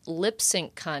grade lip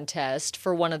sync contest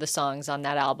for one of the songs on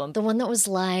that album. The one that was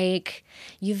like,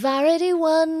 "You've already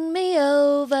won me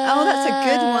over." Oh, that's a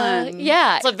good one.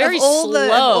 Yeah. It's a very slow.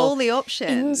 Of all the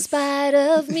options. In spite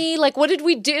of me. Like, what did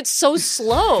we do? It's so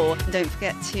slow. Don't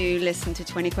forget to listen to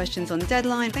 20 Questions on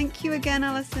Deadline. Thank you again,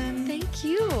 Alison. Thank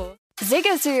you.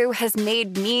 Zigazoo has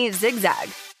made me zigzag.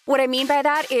 What I mean by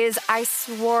that is I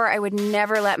swore I would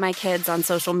never let my kids on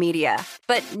social media,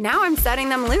 but now I'm setting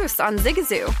them loose on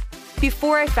Zigazoo.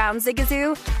 Before I found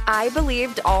Zigazoo, I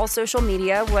believed all social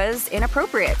media was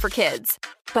inappropriate for kids.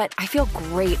 But I feel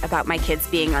great about my kids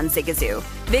being on Zigazoo.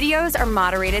 Videos are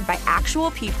moderated by actual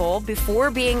people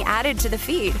before being added to the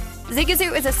feed.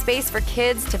 Zigazoo is a space for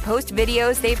kids to post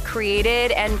videos they've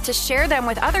created and to share them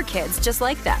with other kids just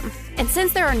like them. And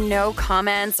since there are no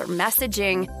comments or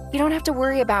messaging, you don't have to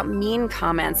worry about mean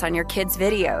comments on your kids'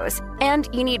 videos. And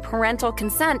you need parental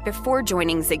consent before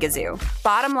joining Zigazoo.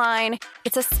 Bottom line,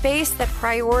 it's a space that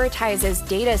prioritizes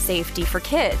data safety for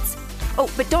kids.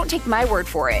 Oh, but don't take my word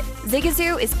for it.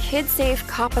 Zigazoo is KidSafe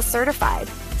COPPA certified.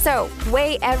 So,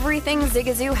 weigh everything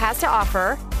Zigazoo has to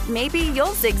offer. Maybe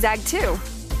you'll zigzag too.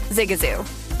 Zigazoo,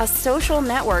 a social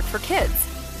network for kids.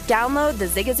 Download the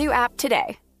Zigazoo app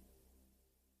today.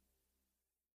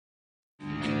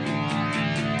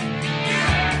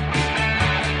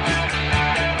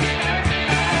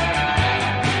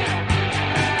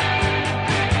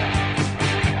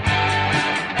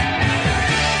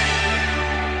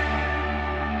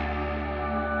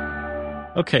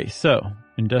 Okay, so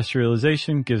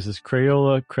industrialization gives us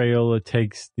Crayola. Crayola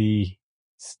takes the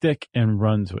stick and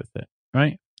runs with it,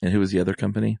 right? And who was the other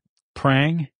company?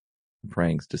 Prang.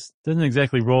 Prang's just doesn't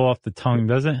exactly roll off the tongue,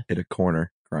 does it? Hit a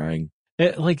corner, crying.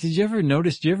 Did you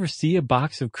ever see a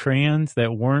box of crayons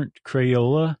that weren't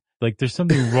Crayola? Like, there's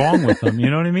something wrong with them.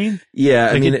 You know what I mean? Yeah,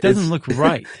 like, I mean, it doesn't look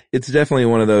right. It's definitely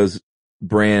one of those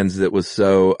brands that was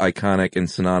so iconic and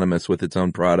synonymous with its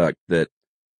own product that,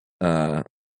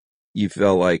 you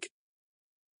felt like,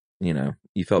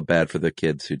 you felt bad for the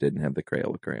kids who didn't have the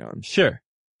Crayola crayons. Sure.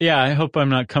 Yeah, I hope I'm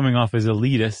not coming off as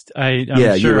elitist. I'm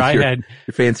sure I had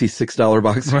your fancy $6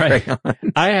 box of crayons.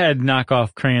 I had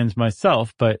knockoff crayons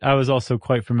myself, but I was also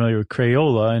quite familiar with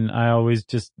Crayola, and I always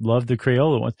just loved the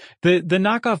Crayola ones. The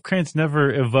knockoff crayons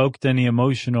never evoked any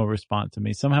emotional response to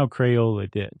me. Somehow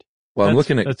Crayola did. Well, I'm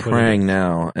looking at Prang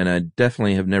now, and I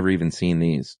definitely have never even seen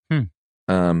these.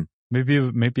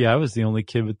 Maybe I was the only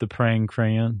kid with the Prang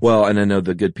crayons. Well, and I know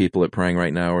the good people at Prang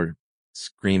right now are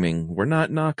screaming, "We're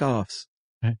not knockoffs."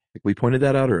 Like we pointed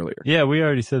that out earlier. Yeah, we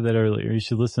already said that earlier. You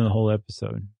should listen to the whole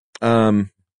episode.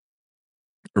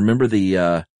 Remember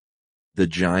the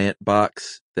giant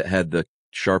box that had the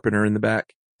sharpener in the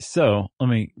back? So let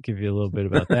me give you a little bit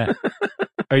about that.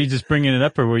 Are you just bringing it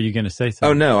up, or were you going to say something?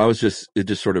 Oh no, it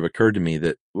just sort of occurred to me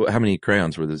that how many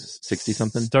crayons were this? 60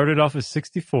 something? Started off as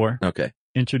 64. Okay.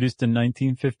 Introduced in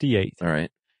 1958. All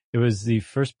right. It was the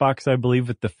first box, I believe,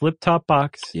 with the flip top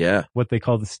box. Yeah. What they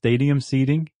call the stadium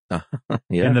seating.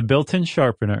 Yeah. And the built-in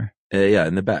sharpener. Yeah,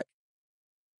 in the back.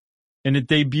 And it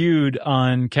debuted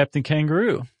on Captain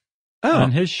Kangaroo.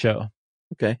 On his show.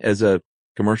 Okay. As a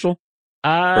commercial?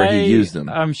 Or he used them?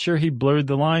 I'm sure he blurred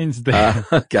the lines there.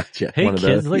 Gotcha. Hey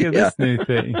kids, look at this new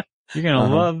thing. You're going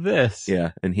to love this.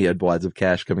 Yeah. And he had wads of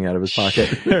cash coming out of his pocket.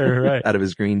 Sure, right. Out of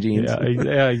his green jeans.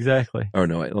 Yeah, exactly. Oh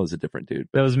no, it was a different dude.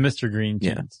 That was Mr. Green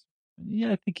Jeans.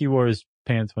 Yeah, I think he wore his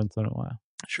pants once in a while.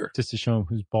 Sure. Just to show him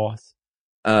who's boss.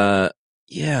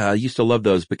 Yeah, I used to love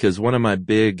those because one of my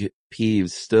big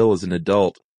peeves still as an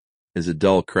adult is a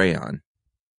dull crayon.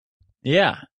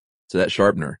 Yeah. So that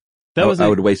sharpener. I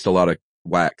would waste a lot of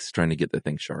wax trying to get the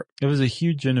thing sharp. It was a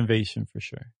huge innovation for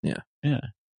sure. Yeah. Yeah.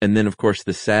 And then of course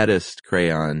the saddest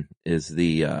crayon is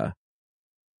the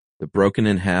broken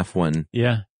in half one.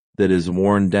 Yeah. That is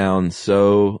worn down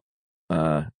so,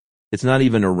 it's not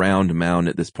even a round mound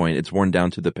at this point. It's worn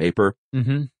down to the paper.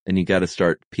 Mm-hmm. And you got to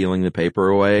start peeling the paper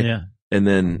away. Yeah. And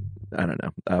then, I don't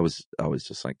know. I was always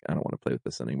just like, I don't want to play with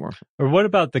this anymore. Or what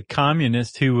about the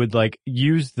communist who would like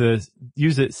use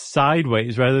it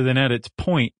sideways rather than at its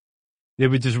point? They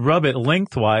would just rub it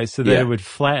lengthwise so that it would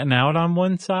flatten out on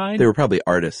one side. They were probably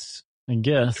artists. I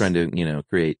guess. Trying to,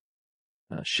 create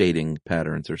shading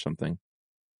patterns or something.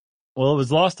 Well, it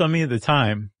was lost on me at the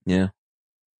time. Yeah.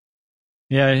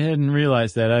 Yeah, I hadn't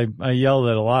realized that. I yelled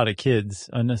at a lot of kids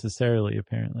unnecessarily,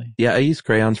 apparently. Yeah, I used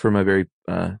crayons for my very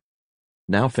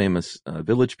now famous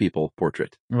Village People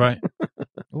portrait. Right.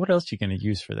 What else are you going to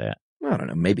use for that? I don't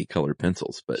know, maybe colored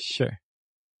pencils, but sure.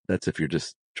 That's if you're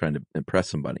just trying to impress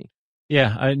somebody.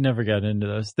 Yeah, I never got into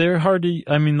those. They're hard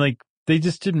to, they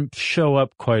just didn't show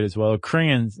up quite as well.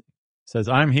 Crayons says,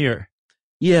 I'm here.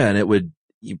 Yeah, and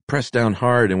you press down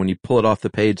hard, and when you pull it off the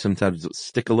page, sometimes it would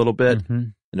stick a little bit,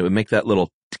 and it would make that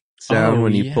little sound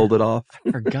when you pulled it off.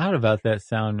 I forgot about that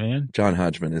sound, man. John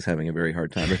Hodgman is having a very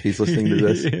hard time if he's listening to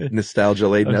this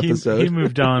nostalgia-laden episode. He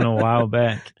moved on a while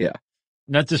back. Yeah.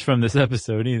 Not just from this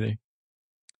episode either.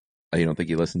 Oh, you don't think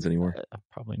he listens anymore?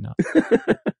 Probably not.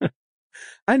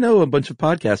 I know a bunch of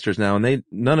podcasters now, and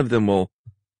none of them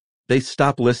they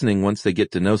stop listening once they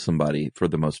get to know somebody for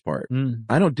the most part.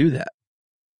 I don't do that.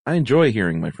 I enjoy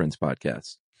hearing my friends'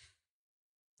 podcasts.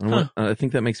 I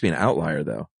think that makes me an outlier,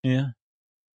 though. Yeah.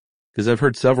 Because I've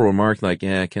heard several remark like,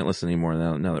 I can't listen anymore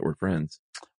now that we're friends.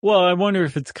 Well, I wonder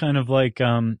if it's kind of like,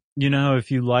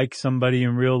 if you like somebody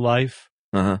in real life,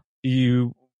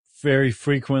 you very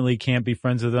frequently can't be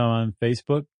friends with them on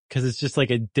Facebook because it's just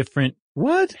like a different,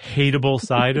 hateable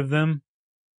side of them.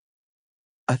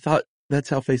 I thought that's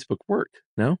how Facebook worked.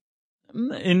 No?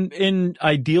 In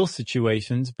ideal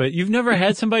situations, but you've never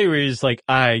had somebody where you're just like,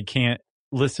 I can't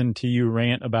listen to you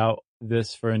rant about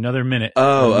this for another minute.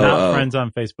 I'm not friends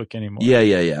on Facebook anymore.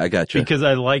 Yeah. I got you. Because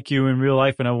I like you in real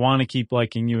life and I want to keep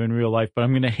liking you in real life, but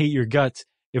I'm going to hate your guts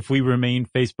if we remain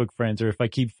Facebook friends or if I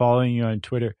keep following you on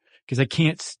Twitter because I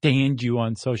can't stand you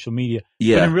on social media.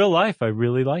 Yeah. But in real life, I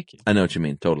really like you. I know what you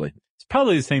mean. Totally. It's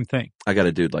probably the same thing. I got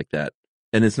a dude like that.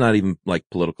 And it's not even like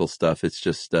political stuff. It's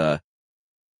just, I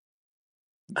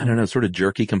don't know, sort of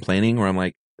jerky complaining where I'm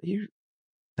like,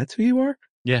 that's who you are?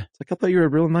 Yeah. It's like, I thought you were a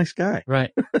real nice guy.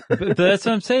 Right. but that's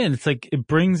what I'm saying. It's like, it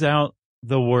brings out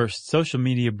the worst. Social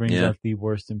media brings out the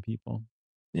worst in people.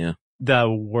 Yeah. The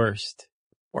worst.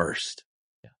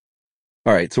 Yeah.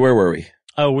 All right. So where were we?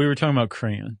 Oh, we were talking about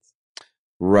crayons.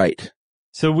 Right.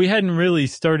 So we hadn't really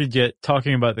started yet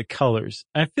talking about the colors.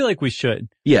 I feel like we should.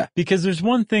 Yeah. Because there's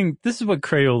one thing, this is what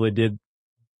Crayola did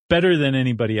better than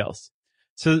anybody else.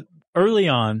 So early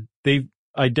on, they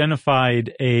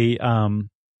identified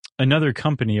another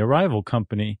company, a rival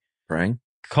company, right,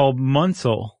 called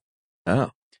Munsell. Oh.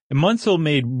 And Munsell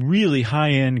made really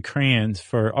high-end crayons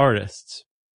for artists.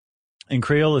 And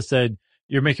Crayola said,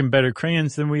 you're making better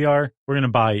crayons than we are. We're going to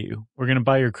buy you. We're going to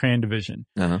buy your crayon division.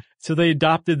 So they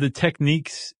adopted the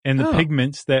techniques and the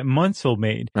pigments that Munsell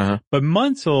made. But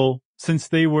Munsell, since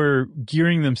they were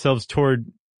gearing themselves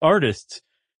toward artists,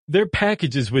 their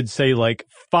packages would say like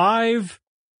 5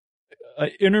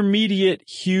 intermediate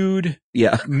hued,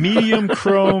 medium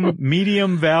chrome,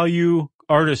 medium value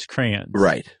artist crayons.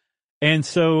 Right. And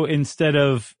so instead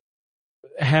of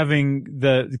having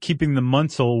keeping the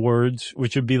Munsell words,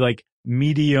 which would be like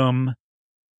medium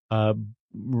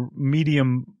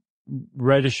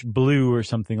reddish blue or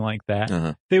something like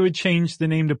that, they would change the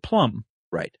name to plum.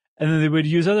 Right. And then they would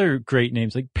use other great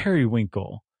names like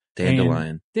periwinkle,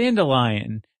 dandelion.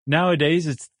 Nowadays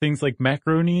it's things like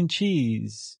macaroni and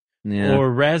cheese. Yeah. Or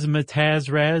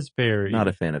razzmatazz raspberry. Not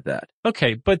a fan of that.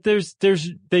 Okay, but they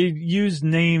use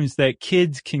names that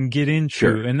kids can get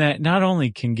into, and that not only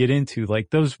can get into,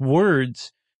 like those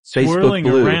words swirling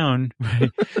around,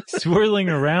 swirling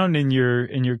around in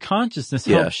your consciousness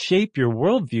help shape your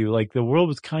worldview. Like the world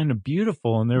was kind of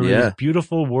beautiful, and there were these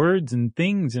beautiful words and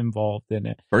things involved in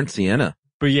it. Burnt sienna.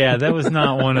 But yeah, that was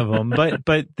not one of them. But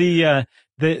and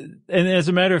as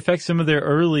a matter of fact, some of their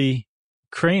early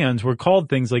crayons were called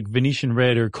things like Venetian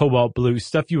red or cobalt blue,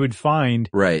 stuff you would find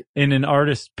in an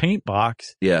artist's paint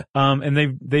box. Yeah.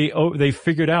 And they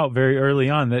figured out very early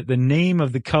on that the name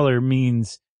of the color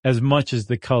means as much as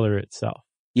the color itself.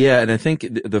 Yeah. And I think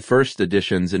the first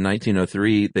editions in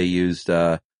 1903, they used,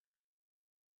 some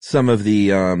of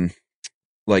the,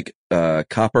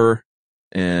 copper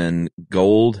and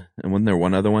gold. And wasn't there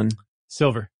one other one?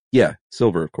 Silver. Yeah.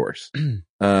 Silver, of course.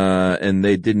 And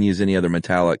they didn't use any other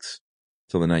metallics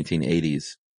till the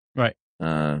 1980s. Right.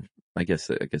 I guess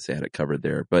they had it covered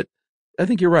there, but I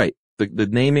think you're right. The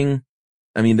naming,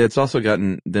 I mean, that's also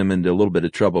gotten them into a little bit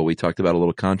of trouble. We talked about a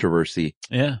little controversy.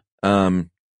 Yeah. And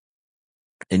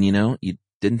you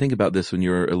didn't think about this when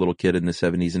you were a little kid in the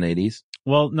 70s and 80s.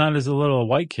 Well, not as a little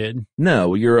white kid. No,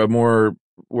 we're more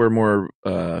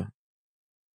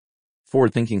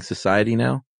forward thinking society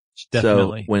now.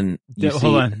 Definitely. So when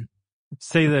hold on.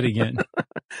 Say that again.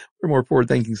 We're more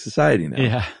forward-thinking society now.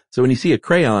 Yeah. So when you see a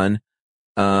crayon,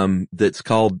 that's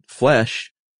called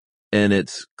flesh, and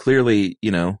it's clearly,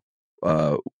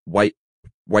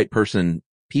 white person,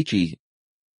 peachy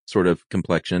sort of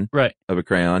complexion of a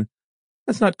crayon,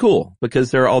 that's not cool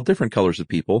because there are all different colors of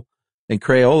people. And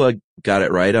Crayola got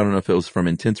it right. I don't know if it was from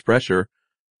intense pressure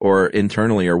or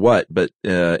internally or what, but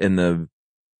when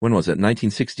was it?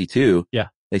 1962. Yeah.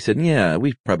 they said, yeah,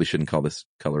 we probably shouldn't call this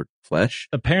color flesh.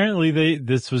 Apparently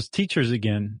this was teachers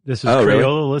again. This was Oh, Crayola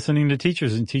really? listening to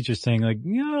teachers and teachers saying like,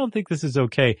 yeah, I don't think this is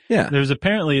okay. Yeah. There's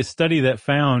apparently a study that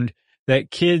found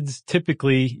that kids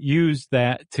typically use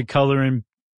that to color in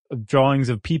drawings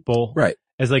of people Right.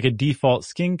 as like a default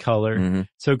skin color. Mhm.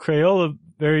 So Crayola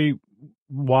very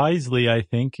wisely, I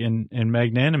think, and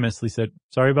magnanimously said,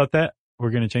 sorry about that. We're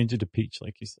going to change it to peach,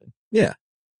 like you said. Yeah.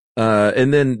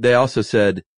 And then they also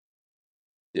said,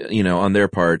 on their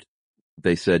part,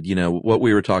 they said, what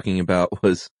we were talking about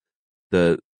was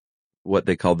what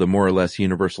they called the more or less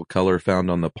universal color found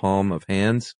on the palm of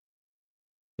hands.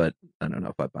 But I don't know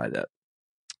if I buy that.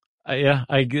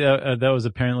 That was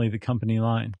apparently the company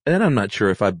line. And I'm not sure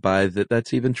if I buy that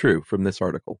that's even true from this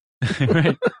article.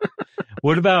 Right.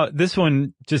 What about this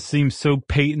one? Just seems so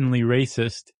patently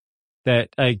racist that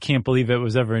I can't believe it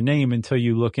was ever a name until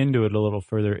you look into it a little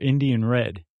further. Indian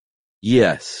red.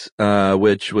 Yes,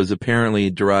 which was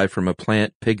apparently derived from a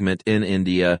plant pigment in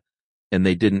India, and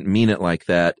they didn't mean it like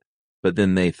that. But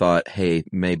then they thought, hey,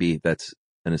 maybe that's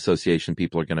an association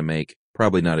people are going to make.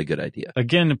 Probably not a good idea.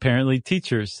 Again, apparently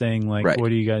teachers saying like, Right.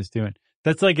 what are you guys doing?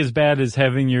 That's like as bad as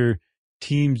having your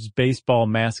team's baseball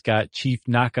mascot Chief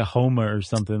Nakahoma or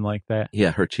something like that.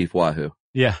 Yeah, her Chief Wahoo.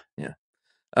 Yeah. Yeah.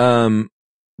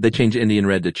 They changed Indian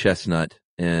red to chestnut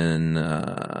in,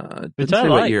 Which I say like.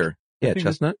 what year. I Yeah, think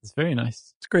chestnut. It's very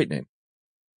nice. It's a great name.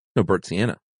 No, Bert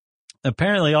Sienna.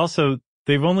 Apparently also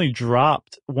they've only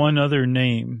dropped one other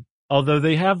name, although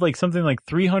they have like something like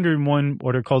 301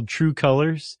 what are called true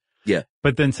colors. Yeah.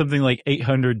 But then something like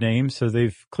 800 names. So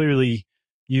they've clearly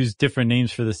used different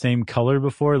names for the same color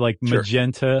before, like Sure.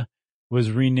 magenta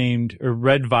was renamed, or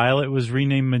red violet was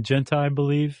renamed magenta, I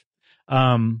believe.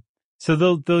 So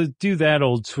they'll do that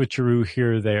old switcheroo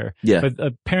here or there. Yeah. But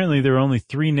apparently there are only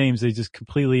 3 names they just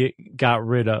completely got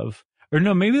rid of. Or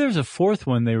no, maybe there's a 4th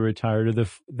one they retired, or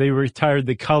they retired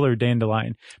the color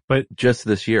dandelion. But just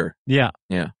this year. Yeah.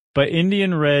 Yeah. But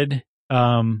Indian red,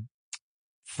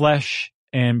 flesh,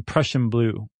 and Prussian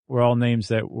blue were all names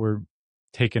that were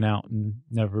taken out and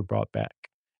never brought back.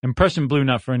 And Prussian blue,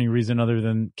 not for any reason other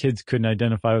than kids couldn't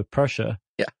identify with Prussia.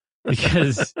 Yeah.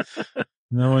 Because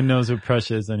no one knows what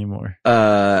Prussia is anymore.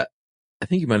 I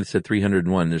think you might have said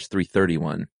 301. There's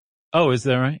 331. Oh, is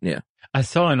that right? Yeah. I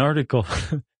saw an article.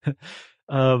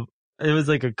 It was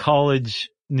like a college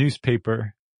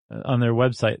newspaper on their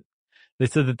website. They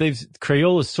said that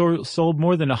Crayola sold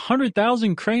more than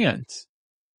 100,000 crayons.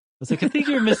 I was like, I think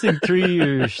you're missing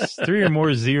 3 or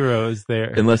more zeros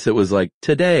there. Unless it was like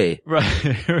today.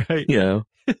 Right, right.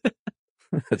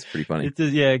 That's pretty funny.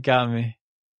 It got me.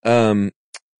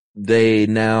 They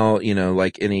now,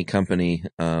 like any company,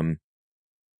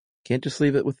 can't just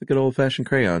leave it with the good old fashioned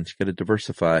crayons. You got to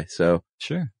diversify. So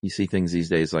sure, you see things these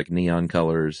days like neon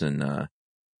colors and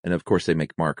of course they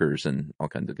make markers and all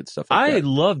kinds of good stuff like that. I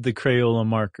love the Crayola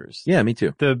markers. Yeah, me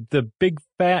too. The big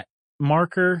fat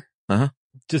marker. Uh-huh.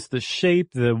 Just the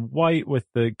shape, the white with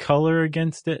the color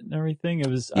against it and everything.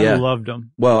 I loved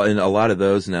them. Well, and a lot of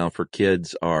those now for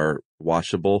kids are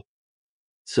washable.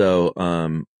 So,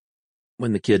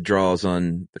 when the kid draws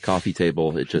on the coffee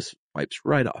table, it just wipes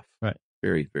right off. Right.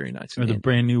 Very, very nice. Or the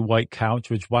brand new white couch,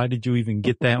 which why did you even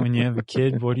get that when you have a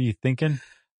kid? What are you thinking?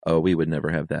 Oh, we would never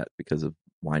have that because of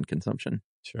wine consumption.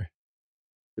 Sure.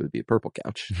 It would be a purple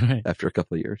couch right. after a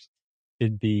couple of years.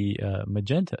 It'd be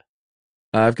magenta.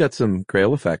 I've got some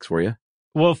Crayola facts for you.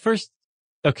 Well, first,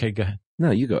 okay, go ahead.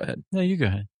 No, you go ahead. No, you go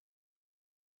ahead.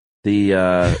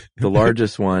 The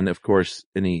largest one, of course,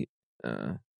 any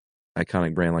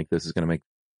iconic brand like this is going to make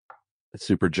a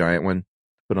super giant one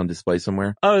put on display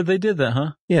somewhere. Oh, they did that,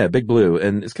 huh? Yeah, Big Blue.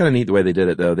 And it's kind of neat the way they did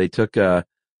it, though. They took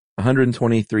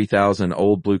 123,000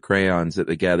 old blue crayons that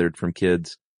they gathered from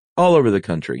kids all over the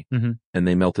country, and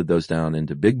they melted those down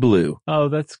into Big Blue. Oh,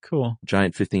 that's cool.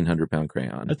 Giant 1,500-pound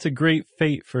crayon. That's a great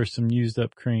fate for some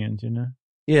used-up crayons,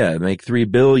 Yeah, make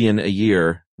 $3 billion a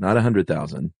year, not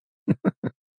 100,000.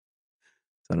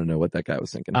 I don't know what that guy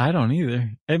was thinking. I don't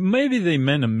either. Maybe they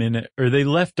meant a minute, or they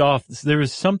left off. There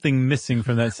was something missing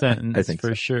from that sentence. I think for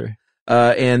so. Sure.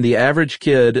 And the average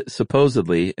kid,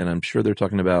 supposedly, and I'm sure they're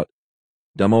talking about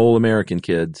dumb old American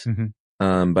kids,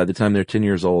 by the time they're 10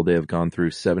 years old, they have gone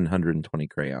through 720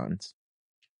 crayons.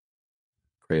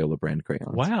 Crayola brand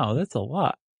crayons. Wow, that's a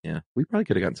lot. Yeah, we probably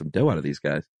could have gotten some dough out of these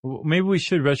guys. Well, maybe we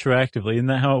should retroactively. Isn't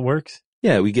that how it works?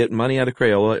 Yeah, we get money out of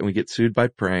Crayola and we get sued by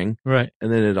Prang. Right.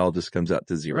 And then it all just comes out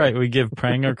to zero. Right, we give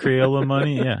Prang our Crayola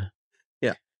money, yeah.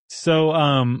 Yeah. So,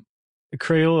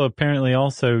 Crayola apparently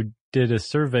also did a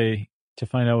survey to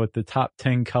find out what the top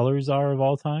 10 colors are of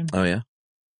all time. Oh, yeah?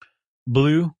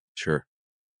 Blue. Sure.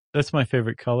 That's my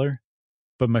favorite color.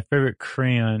 but my favorite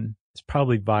crayon is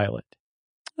probably violet.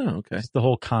 Oh, okay. Just the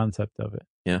whole concept of it.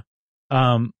 Yeah.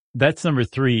 That's number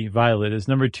 3. Violet is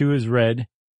number 2 is red.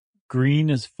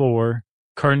 Green is 4.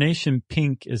 Carnation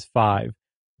pink is 5.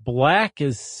 Black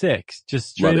is 6. Just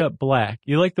straight up black.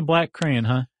 You like the black crayon,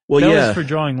 huh? Well, that yeah. was for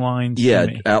drawing lines. Yeah,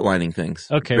 to me. outlining things.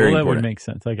 Okay, Very well, that important. would make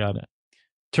sense. I got it.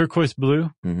 Turquoise blue.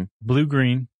 Mm-hmm. Blue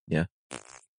green. Yeah.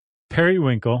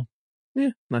 Periwinkle. Yeah,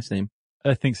 nice name.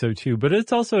 I think so too. But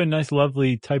it's also a nice,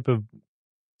 lovely type of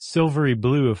silvery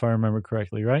blue, if I remember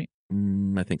correctly, right?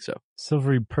 I think so.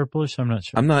 Silvery purplish? I'm not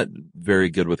sure. I'm not very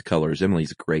good with colors.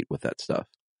 Emily's great with that stuff.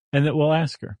 And that we'll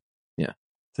ask her. Yeah.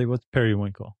 Say, what's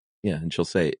periwinkle? Yeah, and she'll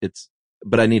say,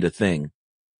 but I need a thing.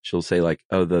 She'll say like,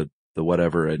 oh, the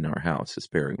whatever in our house is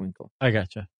periwinkle. I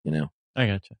gotcha. You know? I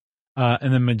gotcha.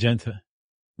 And then magenta.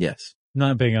 Yes.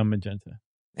 Not big on magenta.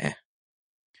 Eh.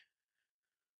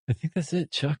 I think that's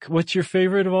it, Chuck. What's your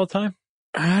favorite of all time?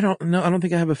 I don't know. I don't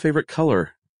think I have a favorite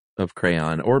color of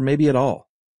crayon, or maybe at all.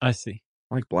 I see.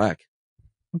 I like black.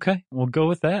 Okay, we'll go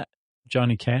with that.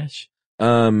 Johnny Cash.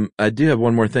 I do have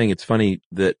one more thing. It's funny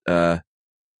that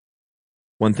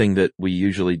one thing that we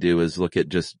usually do is look at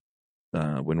just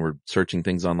when we're searching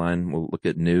things online, we'll look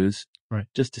at news, right,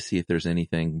 just to see if there's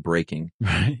anything breaking.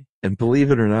 Right. And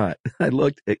believe it or not, I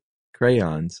looked at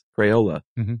Crayola,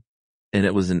 mm-hmm. and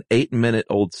it was an 8-minute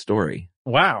old story.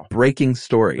 Wow. Breaking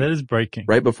story. That is breaking.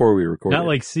 Right before we recorded. Not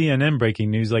like CNN breaking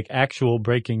news, like actual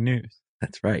breaking news.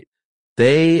 That's right.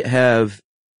 They have,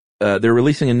 they're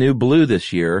releasing a new blue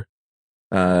this year.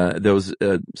 There was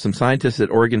some scientists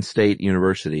at Oregon State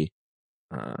University.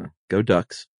 Go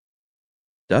Ducks.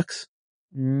 Ducks?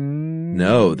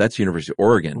 No, that's University of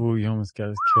Oregon. Ooh, you almost got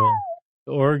us killed.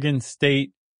 Oregon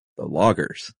State. The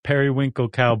Loggers. Periwinkle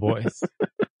Cowboys.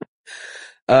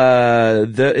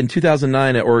 In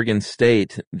 2009 at Oregon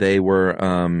State, they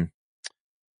were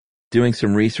doing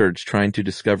some research trying to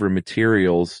discover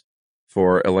materials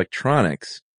for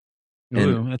electronics.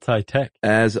 Ooh, that's high tech.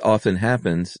 As often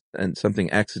happens, and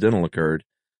something accidental occurred.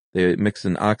 They mixed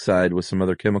an oxide with some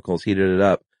other chemicals, heated it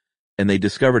up, and they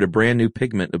discovered a brand new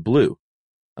pigment of blue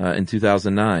in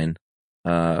 2009.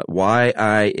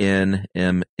 YINMN.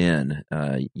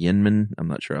 Yinmen. I'm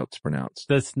not sure how it's pronounced.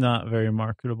 That's not very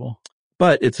marketable.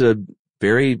 But it's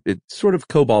sort of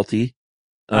cobalty.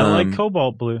 I like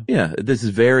cobalt blue. Yeah, this is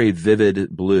very vivid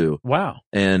blue. Wow.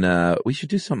 And we should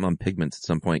do something on pigments at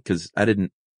some point, because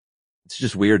it's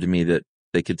just weird to me that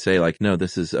they could say like, no,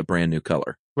 this is a brand new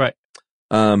color. Right.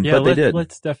 Yeah, but they did.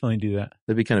 Let's definitely do that.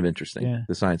 That'd be kind of interesting. Yeah.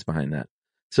 The science behind that.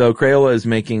 So Crayola is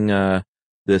making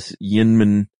this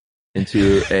Yinmen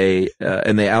into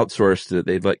and they outsourced it.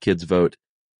 They've let kids vote.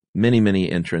 Many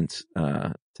entrants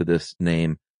to this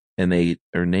name, and they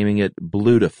are naming it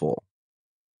Bluetiful.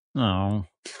 Oh.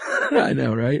 I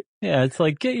know, right? Yeah, it's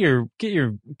like get your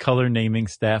color naming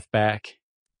staff back.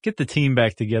 Get the team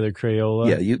back together,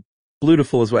 Crayola. Yeah,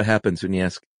 Bluetiful is what happens when you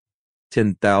ask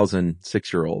 10,000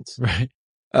 6-year-olds. Right.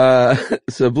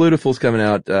 So Bluetiful's coming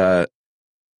out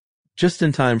just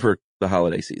in time for the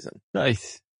holiday season.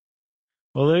 Nice.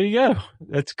 Well, there you go.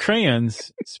 That's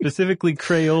crayons, specifically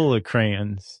Crayola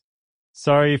crayons.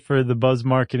 Sorry for the buzz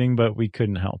marketing, but we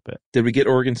couldn't help it. Did we get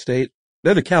Oregon State?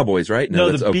 They're the Cowboys, right? No,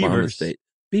 that's the Oklahoma Beavers. State.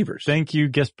 Beavers. Thank you,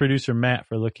 guest producer Matt,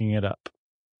 for looking it up.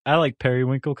 I like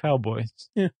Periwinkle Cowboys.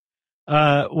 Yeah.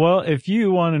 Well, if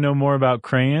you want to know more about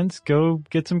crayons, go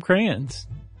get some crayons.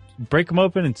 Break them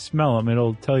open and smell them.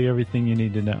 It'll tell you everything you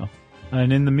need to know.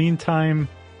 And in the meantime,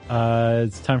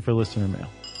 it's time for listener mail.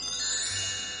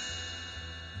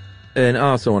 And I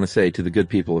also want to say to the good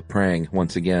people of praying,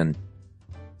 once again,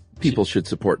 people should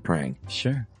support praying.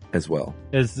 Sure. As well.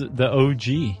 As the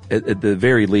OG. At the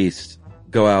very least,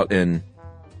 go out and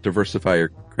diversify your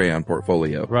crayon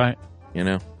portfolio. Right. You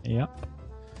know? Yep.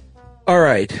 All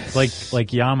right. Like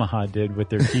Yamaha did with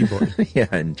their keyboard. Yeah,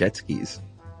 and jet skis.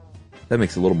 That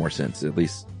makes a little more sense. At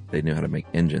least they knew how to make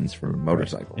engines for a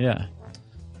motorcycle. Right. Yeah.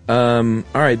 All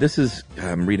right.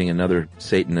 I'm reading another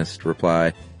Satanist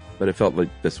reply, but it felt like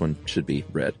this one should be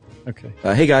read. Okay.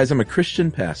 Hey guys, I'm a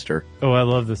Christian pastor. Oh, I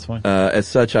love this one. As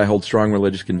such, I hold strong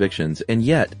religious convictions, and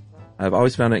yet I've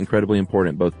always found it incredibly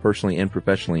important, both personally and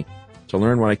professionally, to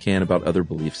learn what I can about other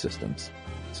belief systems.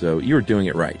 So you're doing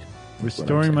it right.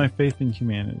 Restoring my faith in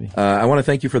humanity. I want to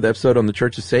thank you for the episode on the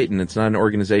Church of Satan. It's not an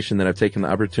organization that I've taken the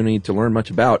opportunity to learn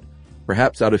much about,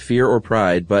 perhaps out of fear or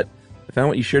pride, but I found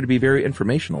what you share to be very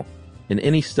informational. In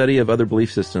any study of other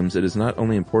belief systems, it is not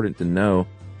only important to know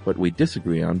what we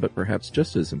disagree on, but perhaps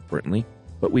just as importantly,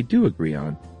 what we do agree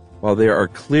on. While there are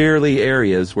clearly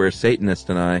areas where Satanists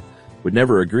and I would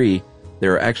never agree,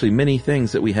 there are actually many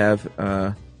things that we have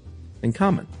in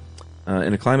common.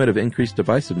 In a climate of increased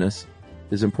divisiveness,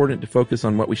 It is important to focus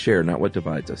on what we share, not what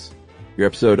divides us. Your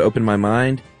episode opened my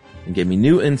mind and gave me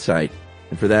new insight,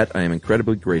 and for that I am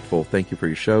incredibly grateful. Thank you for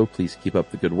your show. Please keep up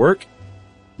the good work.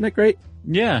 Isn't that great?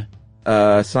 Yeah.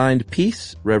 Signed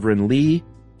Peace, Reverend Lee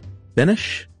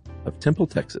Benish of Temple,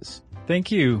 Texas. Thank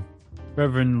you,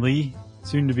 Reverend Lee,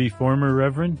 soon to be former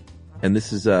Reverend. And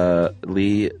this is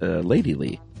Lee, Lady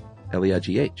Lee,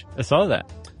 Leigh. I saw that.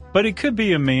 But it could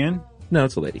be a man. No,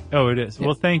 it's a lady. Oh, it is. Yeah.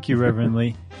 Well, thank you, Reverend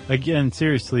Lee. Again,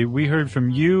 seriously, we heard from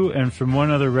you and from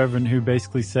one other Reverend who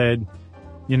basically said,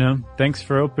 thanks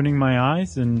for opening my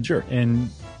eyes. And sure.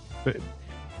 But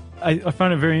I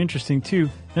found it very interesting too,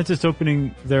 not just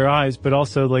opening their eyes, but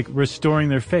also like restoring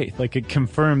their faith. Like it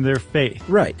confirmed their faith.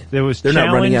 Right. They're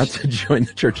not running out to join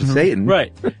the Church of Satan.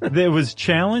 Right. It was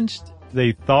challenged.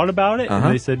 They thought about it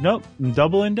and they said, nope, I'm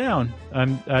doubling down.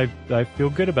 I feel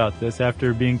good about this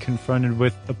after being confronted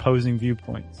with opposing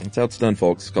viewpoints. That's how it's done,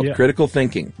 folks. It's called critical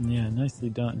thinking. Yeah, nicely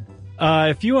done.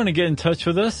 If you want to get in touch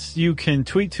with us, you can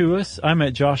tweet to us. I'm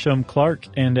at Josh M. Clark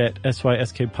and at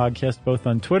SYSK Podcast, both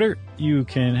on Twitter. You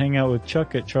can hang out with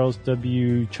Chuck at Charles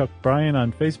W. Chuck Bryan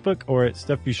on Facebook or at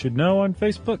Stuff You Should Know on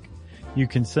Facebook. You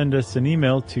can send us an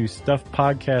email to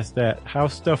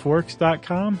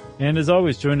stuffpodcast@howstuffworks.com. And as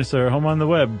always, join us at our home on the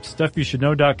web,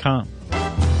 stuffyoushouldknow.com.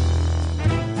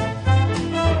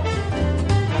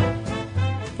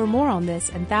 For more on this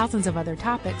and thousands of other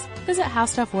topics, visit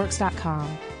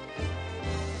howstuffworks.com.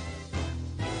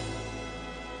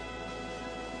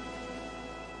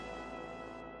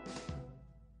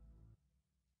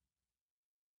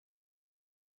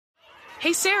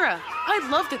 Hey Sarah, I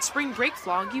love that spring break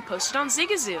vlog you posted on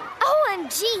Zigazoo.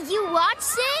 OMG, you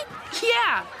watched it?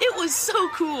 Yeah, it was so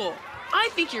cool. I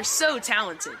think you're so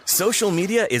talented. Social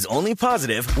media is only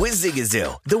positive with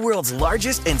Zigazoo, the world's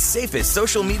largest and safest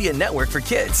social media network for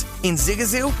kids. In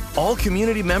Zigazoo, all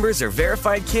community members are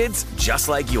verified kids just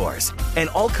like yours, and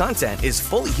all content is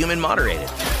fully human moderated.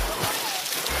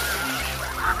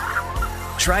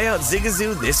 Try out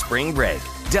Zigazoo this spring break.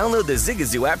 Download the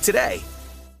Zigazoo app today.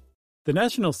 The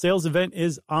national sales event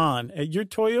is on at your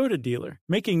Toyota dealer,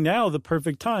 making now the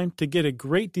perfect time to get a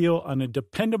great deal on a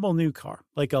dependable new car,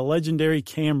 like a legendary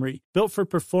Camry, built for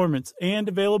performance and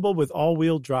available with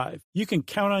all-wheel drive. You can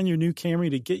count on your new Camry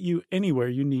to get you anywhere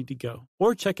you need to go.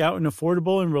 Or check out an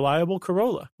affordable and reliable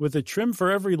Corolla. With a trim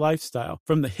for every lifestyle,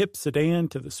 from the hip sedan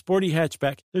to the sporty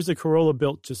hatchback, there's a Corolla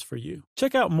built just for you.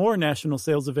 Check out more national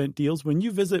sales event deals when you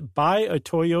visit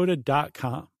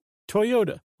buyatoyota.com.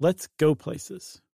 Toyota, let's go places.